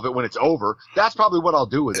of it when it's over. That's probably what I'll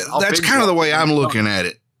do with it. That's kind of the way I'm looking at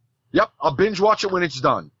it. Yep, I'll binge watch it when it's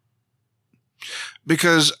done.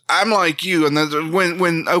 Because I'm like you, and then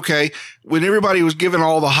when everybody was giving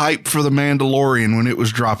all the hype for The Mandalorian when it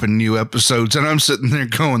was dropping new episodes, and I'm sitting there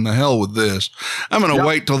going, the hell with this. I'm going to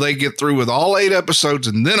wait till they get through with all 8 episodes,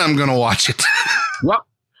 and then I'm going to watch it. Yep.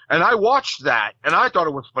 And I watched that, and I thought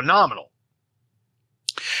it was phenomenal.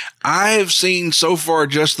 I've seen so far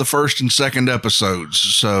just the first and second episodes,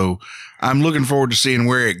 so I'm looking forward to seeing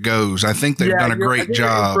where it goes. I think they've done a great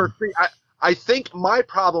job. I think my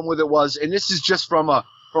problem with it was, and this is just from a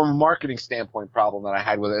marketing standpoint problem that I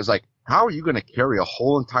had with it, is like, how are you going to carry a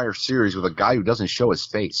whole entire series with a guy who doesn't show his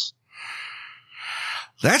face?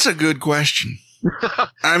 That's a good question.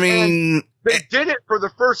 I mean, they did it for the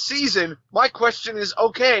first season. My question is,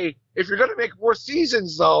 okay, if you're going to make more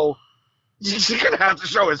seasons, though, you're going to have to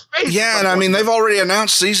show his face. Yeah, and I mean, they've already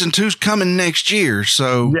announced season 2's coming next year,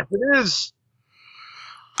 so. Yes, it is.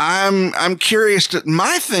 I'm curious.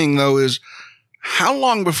 My thing, though, is how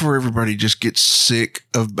long before everybody just gets sick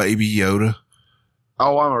of Baby Yoda?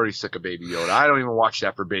 Oh, I'm already sick of Baby Yoda. I don't even watch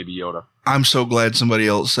that for Baby Yoda. I'm so glad somebody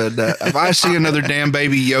else said that. If I see another damn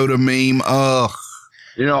Baby Yoda meme, ugh.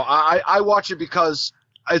 You know, I watch it because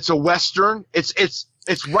it's a Western. It's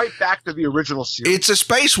right back to the original series. It's a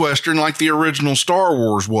space Western like the original Star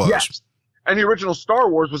Wars was. Yes. And the original Star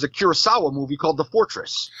Wars was a Kurosawa movie called The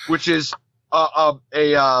Fortress, which is a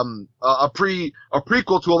prequel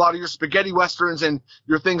to a lot of your spaghetti westerns and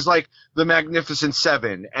your things like The Magnificent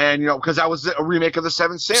Seven, and because that was a remake of the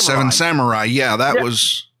Seven Samurai. Seven Samurai, yeah, that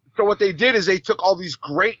was. So what they did is they took all these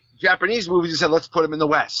great Japanese movies and said, let's put them in the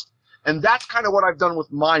West, and that's kind of what I've done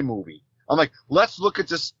with my movie. I'm like, let's look at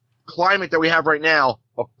this climate that we have right now,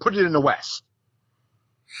 but put it in the West.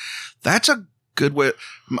 That's a good way.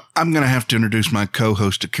 I'm going to have to introduce my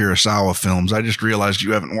co-host to Kurosawa films. I just realized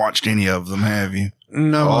you haven't watched any of them, have you?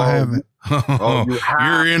 No, I haven't.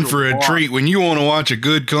 You're in for a treat. When you want to watch a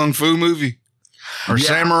good kung fu movie or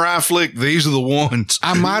samurai flick, these are the ones.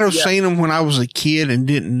 I might have seen them when I was a kid and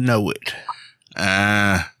didn't know it.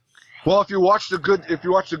 Well, if you watched the good,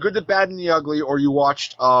 the bad, and the ugly, or you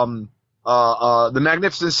watched the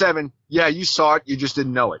Magnificent Seven, yeah, you saw it, you just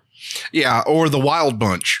didn't know it. Yeah, or The Wild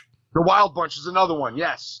Bunch. The Wild Bunch is another one,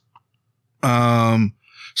 yes.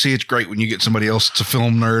 See, it's great when you get somebody else that's a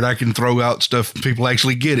film nerd. I can throw out stuff and people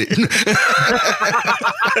actually get it.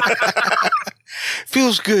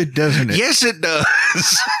 Feels good, doesn't it? Yes, it does.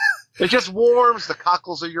 It just warms the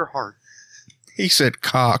cockles of your heart. He said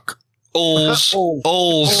cock. Oles,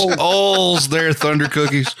 there, Thunder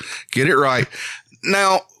Cookies. Get it right.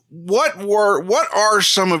 Now, what are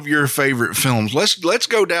some of your favorite films? Let's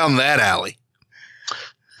go down that alley.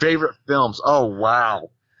 Favorite films. Oh, wow.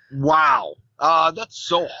 That's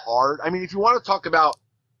so hard. I mean, if you want to talk about,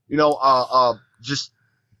 just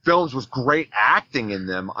films with great acting in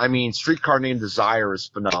them, I mean, Streetcar Named Desire is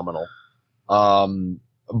phenomenal.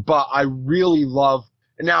 But I really love,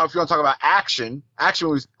 and now if you want to talk about action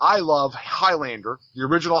movies, I love Highlander, the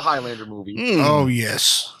original Highlander movie. Oh,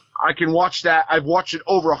 yes. I can watch that. I've watched it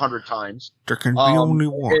over 100 times. There can be only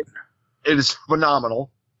one. It is phenomenal.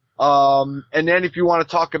 And then if you want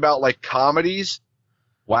to talk about like comedies,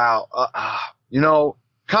 wow,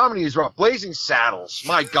 comedies rough. Blazing Saddles,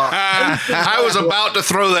 my God. I was about to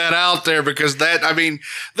throw that out there because the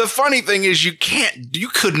funny thing is you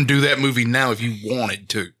couldn't do that movie now if you wanted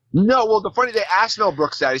to. No, well, they asked Mel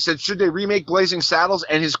Brooks that. He said, should they remake Blazing Saddles?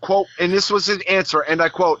 And his quote, and this was his answer, and I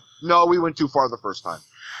quote, no, we went too far the first time.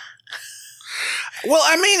 Well,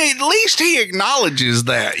 I mean, at least he acknowledges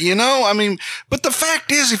that, but the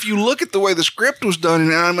fact is, if you look at the way the script was done,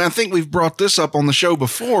 and I think we've brought this up on the show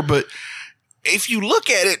before, but if you look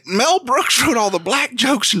at it, Mel Brooks wrote all the black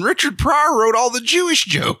jokes and Richard Pryor wrote all the Jewish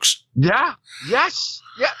jokes. Yeah. Yes.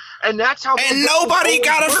 Yeah. And that's how. And nobody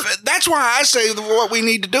that's why I say what we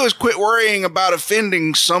need to do is quit worrying about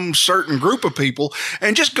offending some certain group of people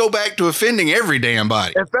and just go back to offending every damn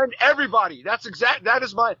body. Offend everybody.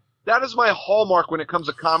 That is my hallmark when it comes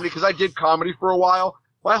to comedy, because I did comedy for a while.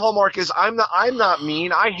 My hallmark is I'm not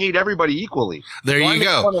mean. I hate everybody equally. There you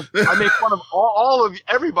go. I make fun of all of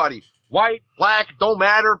everybody. White, black, don't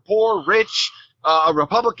matter, poor, rich,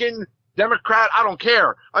 Republican, Democrat, I don't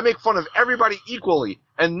care. I make fun of everybody equally,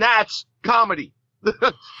 and that's comedy.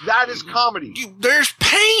 That is comedy. There's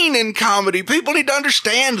pain in comedy. People need to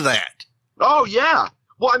understand that. Oh, yeah.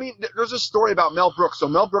 Well, I mean, there's a story about Mel Brooks. So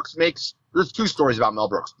Mel Brooks there's two stories about Mel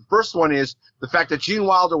Brooks. The first one is the fact that Gene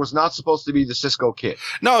Wilder was not supposed to be the Cisco Kid.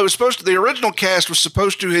 No, the original cast was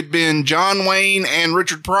supposed to have been John Wayne and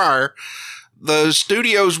Richard Pryor. The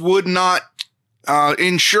studios would not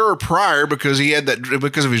insure Pryor because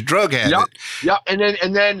because of his drug habit. Yep. And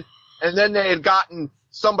then they had gotten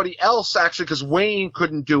somebody else, actually, because Wayne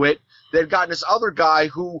couldn't do it. They had gotten this other guy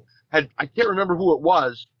who I can't remember who it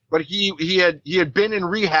was, but he had been in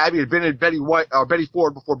rehab. He had been in Betty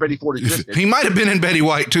Ford before Betty Ford existed. He might have been in Betty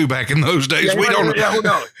White too back in those days. Yeah, we don't know. Yeah, who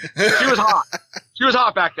knows? She was hot. She was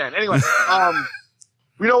hot back then. Anyway,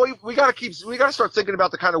 we got to start thinking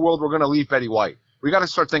about the kind of world we're going to leave Betty White. We got to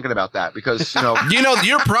start thinking about that because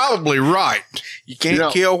you're probably right. You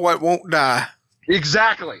can't kill what won't die.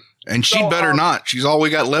 Exactly. And she better not. She's all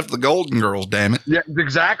we got left of the Golden Girls. Damn it. Yeah,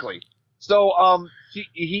 exactly. So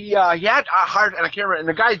he had hired, and I can't remember, and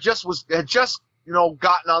the guy had just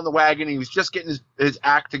gotten on the wagon. He was just getting his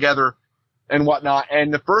act together and whatnot.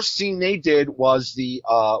 And the first scene they did was the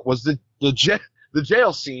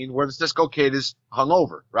jail scene where the Cisco Kid is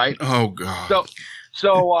hungover, right? Oh God.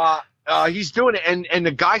 So he's doing it, and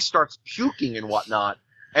the guy starts puking and whatnot.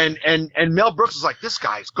 And Mel Brooks is like, this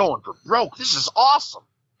guy's going for broke. This is awesome.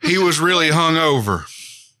 He was really hungover.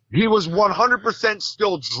 He was 100%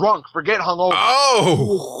 still drunk. Forget hungover.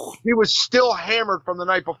 Oh. He was still hammered from the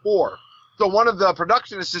night before. So one of the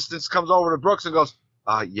production assistants comes over to Brooks and goes,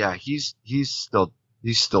 yeah, he's still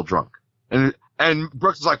drunk. And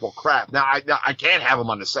Brooks is like, well, crap. Now I can't have him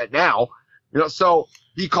on the set now. So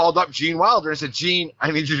he called up Gene Wilder and said, Gene,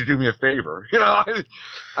 I need you to do me a favor.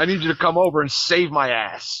 I need you to come over and save my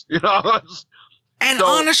ass. And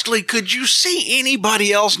honestly, could you see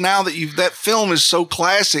anybody else now that that film is so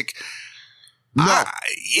classic? No.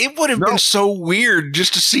 It would have been so weird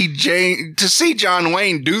just to see John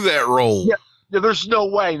Wayne do that role. Yeah, there's no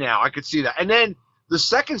way now I could see that. And then the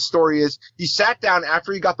second story is he sat down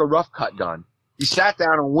after he got the rough cut done. He sat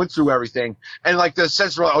down and went through everything, and like the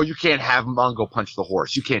sense of, oh, you can't have Mongo punch the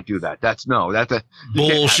horse. You can't do that. That's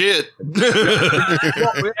bullshit. And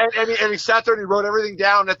he sat there and he wrote everything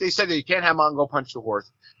down that they said that you can't have Mongo punch the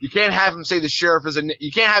horse. You can't have him say the sheriff is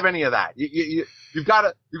you can't have any of that. You've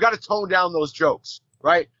got to tone down those jokes,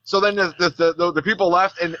 right? So then the people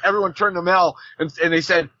left and everyone turned to Mel and they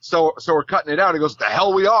said, so we're cutting it out. He goes, the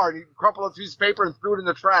hell we are. And he crumpled up a piece of paper and threw it in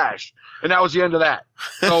the trash. And that was the end of that.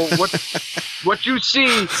 So what you see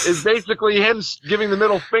is basically him giving the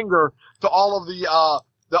middle finger to all of the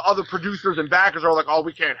other producers and backers are like, oh,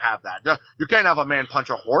 we can't have that. You can't have a man punch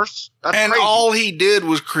a horse. That's crazy. All he did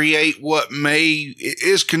was create what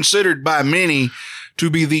is considered by many to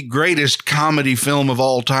be the greatest comedy film of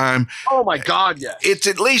all time. Oh my God, yes. It's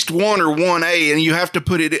at least 1 or 1A, and you have to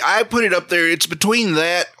I put it up there. It's between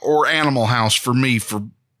that or Animal House for me.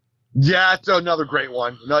 Yeah, it's another great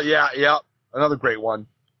one. No, yeah, another great one.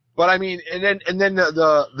 But I mean, and then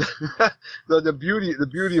the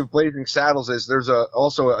beauty of Blazing Saddles is there's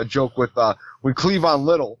also a joke with when Cleavon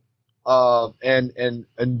Little and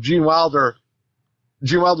Gene Wilder's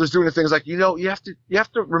doing the things like, you have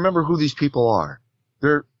to remember who these people are.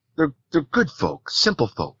 They're good folk, simple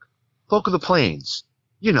folk of the plains,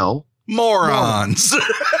 morons.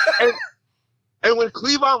 And when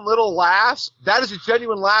Cleavon Little laughs, that is a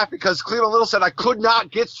genuine laugh because Cleavon Little said, I could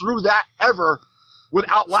not get through that ever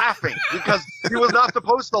without laughing because he was not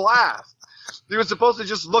supposed to laugh. He was supposed to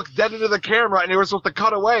just look dead into the camera and they were supposed to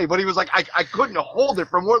cut away. But he was like, I couldn't hold it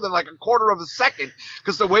for more than like a quarter of a second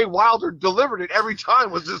because the way Wilder delivered it every time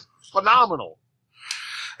was just phenomenal.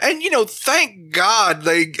 And, thank God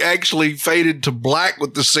they actually faded to black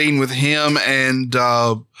with the scene with him and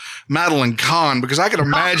Madeline Kahn, because I can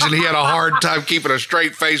imagine he had a hard time keeping a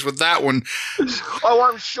straight face with that one. Oh,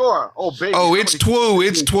 I'm sure. Oh, baby. Oh, it's Twoo.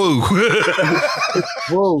 It's Twoo.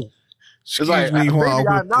 Whoa. Excuse me while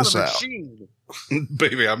I whip this out.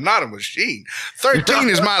 Baby, I'm not a machine. 13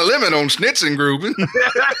 is my limit on Schnitzengruben.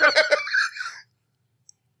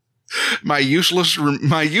 My useless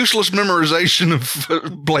memorization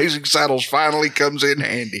of Blazing Saddles finally comes in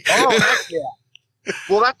handy. Oh, heck yeah.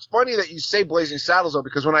 Well, that's funny that you say Blazing Saddles, though,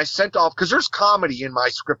 because when I sent off, because there's comedy in my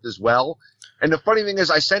script as well. And the funny thing is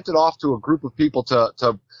I sent it off to a group of people to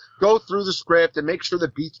go through the script and make sure the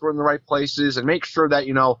beats were in the right places and make sure that,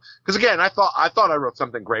 because again, I thought I wrote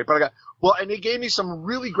something great, but and they gave me some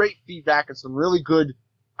really great feedback and some really good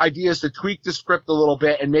ideas to tweak the script a little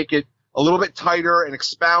bit and make it a little bit tighter and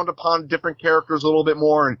expound upon different characters a little bit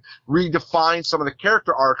more and redefine some of the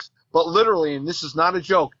character arcs. But literally, and this is not a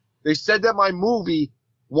joke, they said that my movie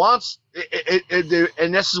wants it,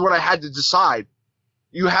 and this is what I had to decide.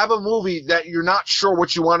 You have a movie that you're not sure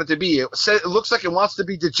what you want it to be. It looks like it wants to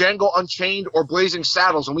be Django Unchained or Blazing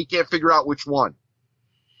Saddles, and we can't figure out which one.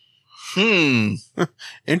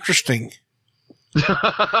 Interesting.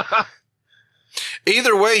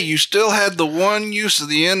 Either way, you still had the one use of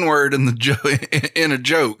the N-word in a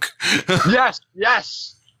joke.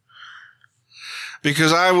 Yes.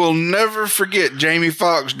 Because I will never forget Jamie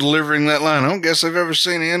Foxx delivering that line. I don't guess I've ever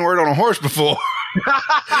seen the N-word on a horse before.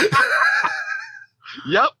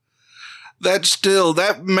 Yep.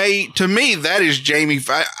 To me, that is Jamie.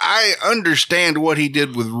 I understand what he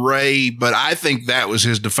did with Ray, but I think that was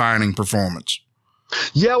his defining performance.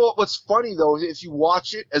 Yeah, well, what's funny, though, is if you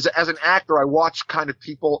watch it, as an actor, I watch kind of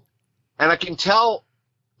people, and I can tell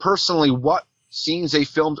personally what scenes they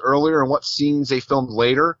filmed earlier and what scenes they filmed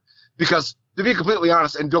later, because, to be completely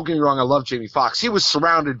honest, and don't get me wrong, I love Jamie Foxx, he was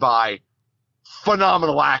surrounded by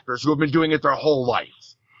phenomenal actors who have been doing it their whole life.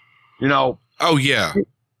 Oh yeah.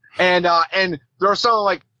 And there are some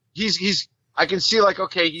like I can see like,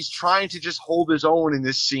 okay, he's trying to just hold his own in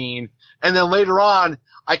this scene. And then later on,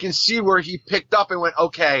 I can see where he picked up and went,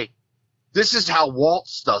 okay, this is how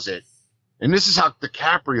Waltz does it. And this is how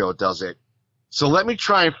DiCaprio does it. So let me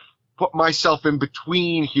try and put myself in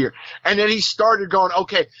between here. And then he started going,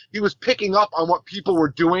 okay, he was picking up on what people were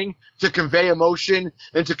doing to convey emotion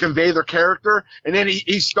and to convey their character. And then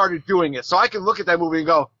he started doing it. So I can look at that movie and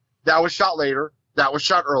go, that was shot later. That was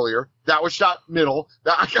shot earlier. That was shot middle.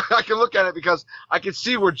 I can look at it because I can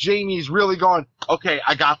see where Jamie's really going, okay,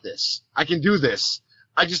 I got this. I can do this.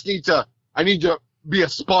 I need to be a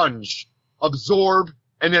sponge, absorb,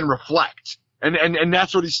 and then reflect. And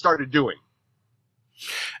that's what he started doing.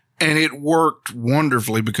 And it worked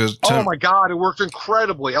wonderfully because oh my God, it worked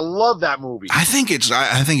incredibly. I love that movie. I think it's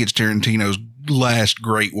Tarantino's last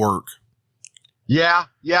great work. Yeah.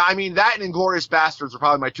 I mean, that and Inglourious Bastards are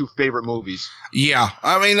probably my two favorite movies. Yeah.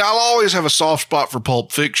 I mean, I'll always have a soft spot for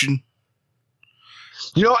Pulp Fiction.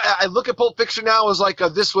 You know, I look at Pulp Fiction now as like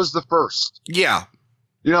this was the first. Yeah.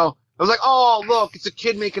 You know, I was like, oh, look, it's a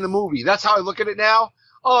kid making a movie. That's how I look at it now.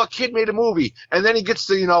 Oh, a kid made a movie. And then he gets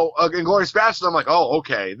to, Inglourious Bastards. I'm like, oh,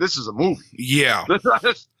 okay, this is a movie. Yeah.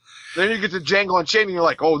 Then you get to Django Unchained and you're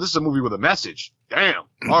like, oh, this is a movie with a message. Damn.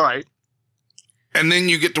 All right. And then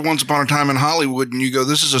you get to Once Upon a Time in Hollywood and you go,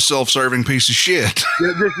 this is a self-serving piece of shit.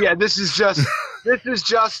 This is just,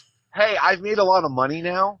 hey, I've made a lot of money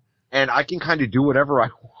now and I can kind of do whatever I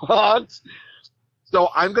want. So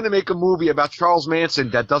I'm going to make a movie about Charles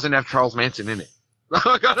Manson that doesn't have Charles Manson in it.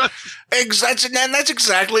 That's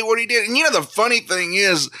exactly what he did. And the funny thing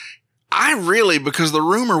is, because the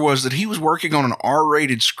rumor was that he was working on an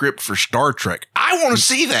R-rated script for Star Trek. I want to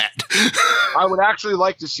see that. I would actually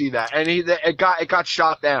like to see that. And it got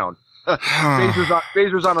shot down.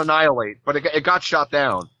 Phasers on Annihilate, but it got shot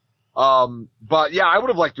down. But yeah, I would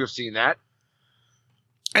have liked to have seen that.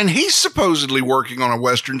 And he's supposedly working on a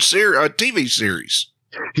Western TV series.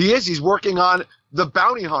 He is. He's working on The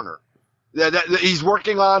Bounty Hunter. He's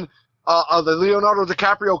working on the Leonardo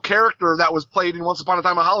DiCaprio character that was played in Once Upon a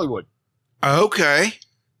Time in Hollywood. Okay.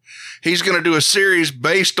 He's going to do a series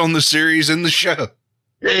based on the series in the show.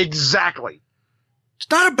 Exactly. It's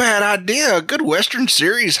not a bad idea. A good Western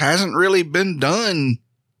series hasn't really been done.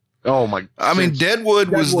 Oh my! I mean, Deadwood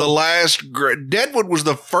was the last. Deadwood was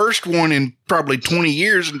the first one in probably 20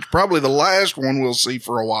 years, and probably the last one we'll see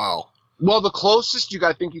for a while. Well, the closest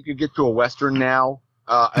I think you could get to a Western now,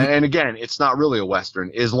 and again, it's not really a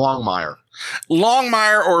Western, is Longmire.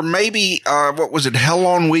 Longmire, or maybe what was it? Hell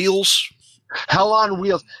on Wheels. Hell on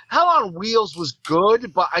Wheels. Hell on Wheels was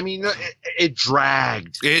good, but I mean, it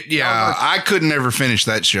dragged. I could never finish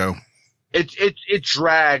that show. It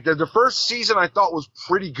dragged. The first season I thought was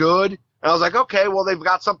pretty good. And I was like, okay, well, they've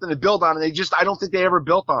got something to build on. And I don't think they ever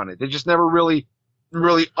built on it. They just never really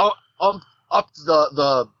upped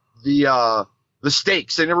the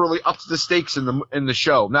stakes. They never really upped the stakes in the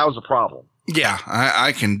show. And that was a problem. Yeah,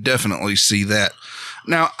 I can definitely see that.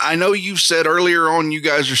 Now, I know you've said earlier on you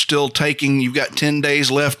guys are still you've got 10 days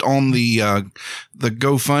left on the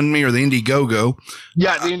GoFundMe or the Indiegogo.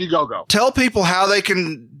 Yeah, the Indiegogo. Tell people how they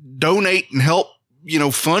can donate and help,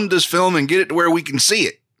 fund this film and get it to where we can see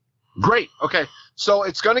it. Great. Okay. So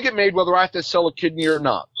it's going to get made whether I have to sell a kidney or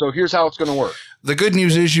not. So here's how it's going to work. The good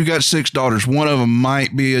news is you got 6 daughters. One of them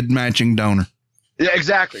might be a matching donor. Yeah,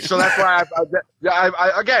 exactly. So that's why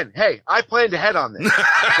I planned ahead on this.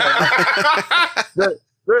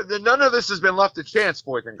 None of this has been left to chance,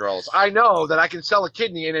 boys and girls. I know that I can sell a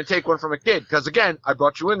kidney and then take one from a kid. Because again, I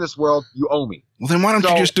brought you in this world. You owe me. Well, then why don't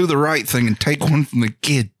you just do the right thing and take one from the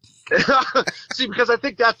kid? See, because I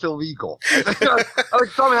think that's illegal. Like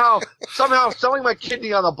somehow selling my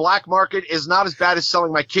kidney on the black market is not as bad as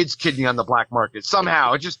selling my kid's kidney on the black market.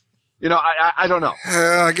 Somehow, it just, I don't know.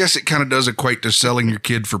 I guess it kind of does equate to selling your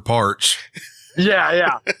kid for parts.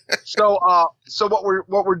 Yeah. So what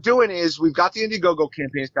we're doing is we've got the Indiegogo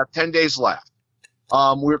campaign. It's got 10 days left.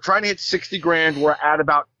 We're trying to hit 60 grand. We're at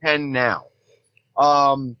about 10 now.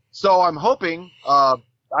 So I'm hoping,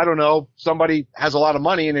 I don't know, somebody has a lot of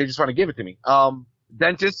money and they just want to give it to me.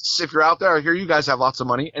 Dentists, if you're out there, I hear you guys have lots of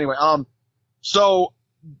money. Anyway, so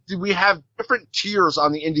we have different tiers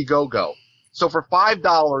on the Indiegogo. So for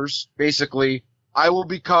 $5, basically, I will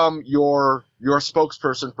become your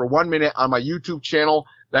spokesperson for 1 minute on my YouTube channel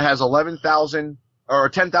that has 11,000 or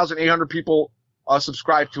 10,800 people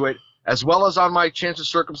subscribe to it, as well as on my Chance of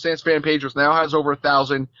Circumstance fan page, which now has over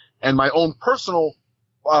 1,000, and my own personal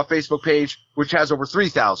Facebook page, which has over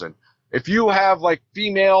 3,000. If you have like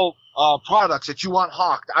female products that you want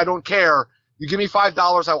hawked, I don't care. You give me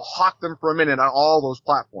 $5, I will hawk them for a minute on all those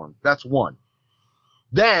platforms. That's one.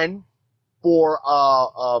 Then for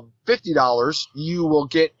 $50, you will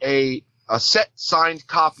get a set signed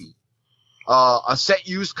copy, a set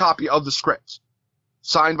used copy of the script,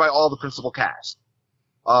 signed by all the principal cast.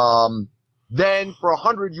 Then for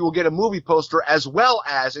 $100, you will get a movie poster as well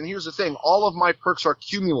as, and here's the thing, all of my perks are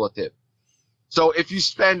cumulative. So if you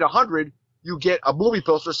spend $100, you get a movie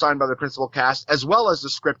poster signed by the principal cast, as well as the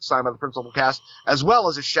script signed by the principal cast, as well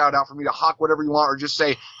as a shout out for me to hawk whatever you want, or just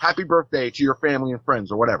say happy birthday to your family and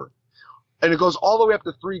friends or whatever. And it goes all the way up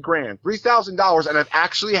to $3,000, $3,000. And I've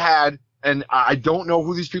actually had, and I don't know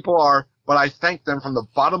who these people are, but I thank them from the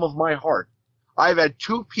bottom of my heart. I've had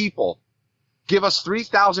 2 people give us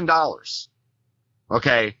 $3,000.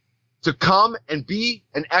 Okay, to come and be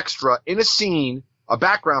an extra in a scene, a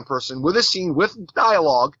background person with a scene with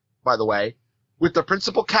dialogue, by the way, with the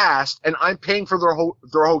principal cast, and I'm paying for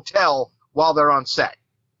their hotel while they're on set.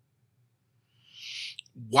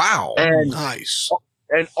 Wow, and, nice.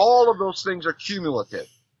 And all of those things are cumulative.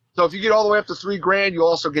 So if you get all the way up to $3,000, you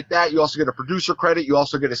also get that. You also get a producer credit. You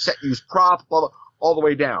also get a set use prop, blah, blah, all the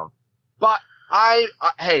way down. But I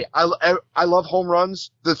love home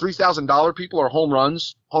runs. The $3,000 people are home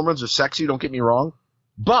runs. Home runs are sexy, don't get me wrong.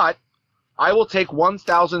 But I will take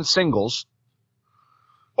 1,000 singles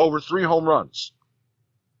over 3 home runs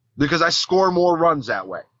because I score more runs that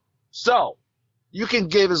way. So you can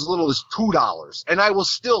give as little as $2, and I will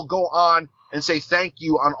still go on and say thank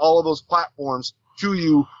you on all of those platforms to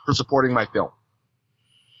you for supporting my film.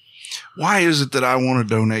 Why is it that I want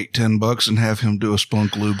to donate $10 and have him do a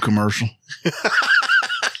Spunk Lube commercial?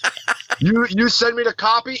 You send me the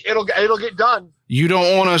copy, it'll get done. You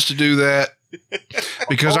don't want us to do that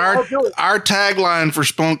because our tagline for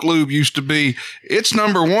Spunk Lube used to be, "It's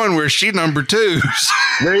number 1 where she number 2."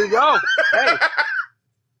 There you go. Hey,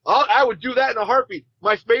 I would do that in a heartbeat.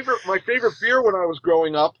 My favorite beer when I was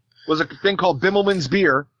growing up was a thing called Bimmelman's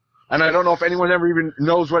beer. And I don't know if anyone ever even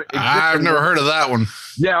knows what it is. I've never heard of that one.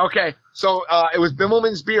 Yeah, okay. So it was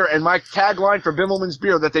Bimmelman's beer, and my tagline for Bimmelman's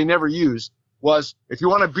beer that they never used was, if you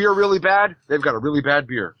want a beer really bad, they've got a really bad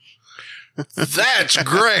beer. That's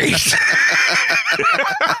great.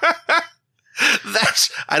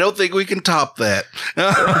 I don't think we can top that.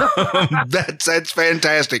 That's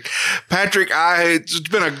fantastic. Patrick, it's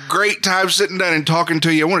been a great time sitting down and talking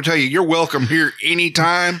to you. I want to tell you, you're welcome here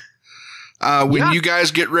anytime. When you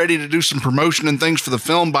guys get ready to do some promotion and things for the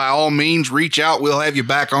film, by all means, reach out. We'll have you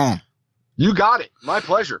back on. You got it. My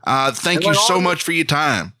pleasure. Thank you so much for your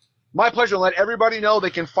time. My pleasure. Let everybody know they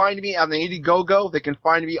can find me on the Indiegogo. They can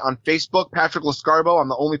find me on Facebook, Patrick Lescarbeau. I'm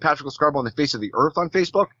the only Patrick Lescarbeau on the face of the earth on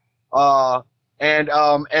Facebook. And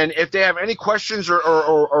if they have any questions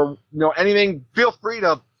or anything, feel free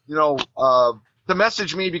to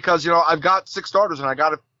message me because I've got 6 starters and I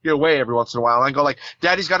got to get away every once in a while. And I go like,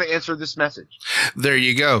 Daddy's got to answer this message. There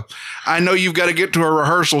you go. I know you've got to get to a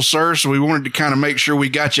rehearsal, sir, so we wanted to kind of make sure we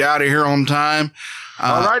got you out of here on time.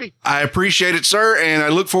 Alrighty. I appreciate it, sir, and I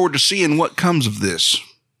look forward to seeing what comes of this.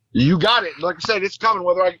 You got it. Like I said, it's coming,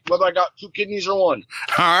 whether I got 2 kidneys or 1.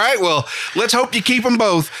 All right. Well, let's hope you keep them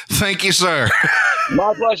both. Thank you, sir.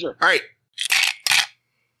 My pleasure. All right.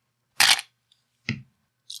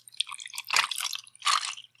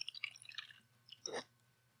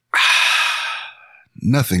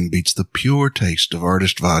 Nothing beats the pure taste of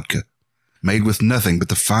Artist vodka, made with nothing but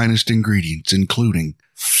the finest ingredients, including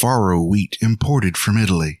farro wheat imported from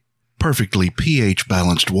Italy, perfectly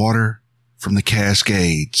pH-balanced water from the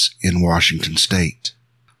Cascades in Washington State,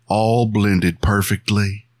 all blended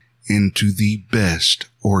perfectly into the best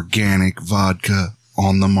organic vodka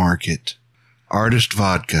on the market. Artist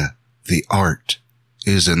vodka, the art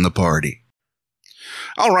is in the party.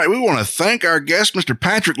 All right, we want to thank our guest, Mr.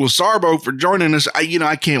 Patrick Lescarbeau, for joining us.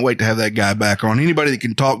 I can't wait to have that guy back on. Anybody that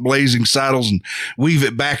can talk Blazing Saddles and weave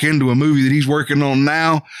it back into a movie that he's working on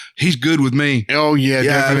now, he's good with me. Oh, yeah,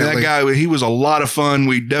 definitely. That guy, he was a lot of fun.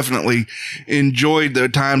 We definitely enjoyed the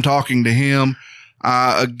time talking to him.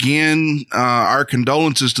 Again, our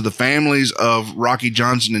condolences to the families of Rocky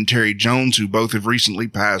Johnson and Terry Jones, who both have recently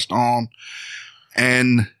passed on.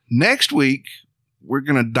 And next week, we're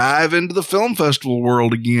going to dive into the film festival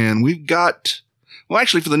world again. We've got,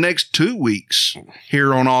 actually for the next 2 weeks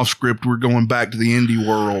here on Off Script, we're going back to the indie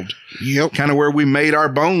world. Yep. Kind of where we made our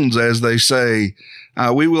bones, as they say.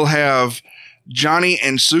 We will have Johnny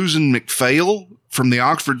and Susan McPhail from the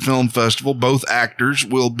Oxford Film Festival. Both actors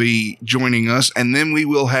will be joining us. And then we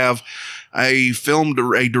will have a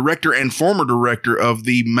director and former director of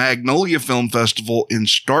the Magnolia Film Festival in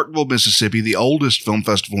Starkville, Mississippi, the oldest film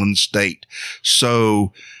festival in the state.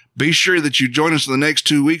 So Be sure that you join us in the next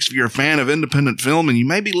 2 weeks if you're a fan of independent film and you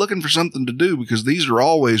may be looking for something to do, because these are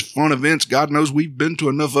always fun events. God knows we've been to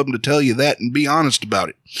enough of them to tell you that and be honest about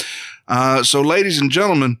it. So, ladies and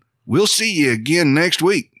gentlemen, we'll see you again next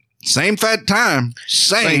week. Same fat time,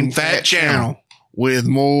 same fat channel. With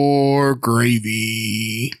more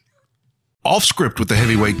gravy. Off Script with the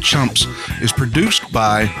Heavyweight Chumps is produced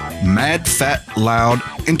by Mad Fat Loud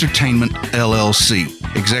Entertainment LLC.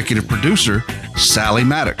 Executive producer, Sally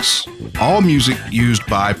Maddox. All music used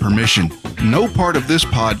by permission. No part of this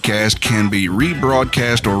podcast can be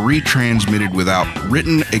rebroadcast or retransmitted without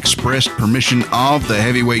written express permission of the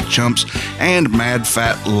Heavyweight Chumps and Mad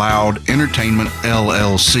Fat Loud Entertainment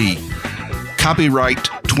LLC. Copyright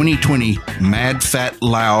 2020 Mad Fat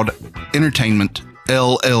Loud Entertainment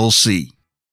LLC.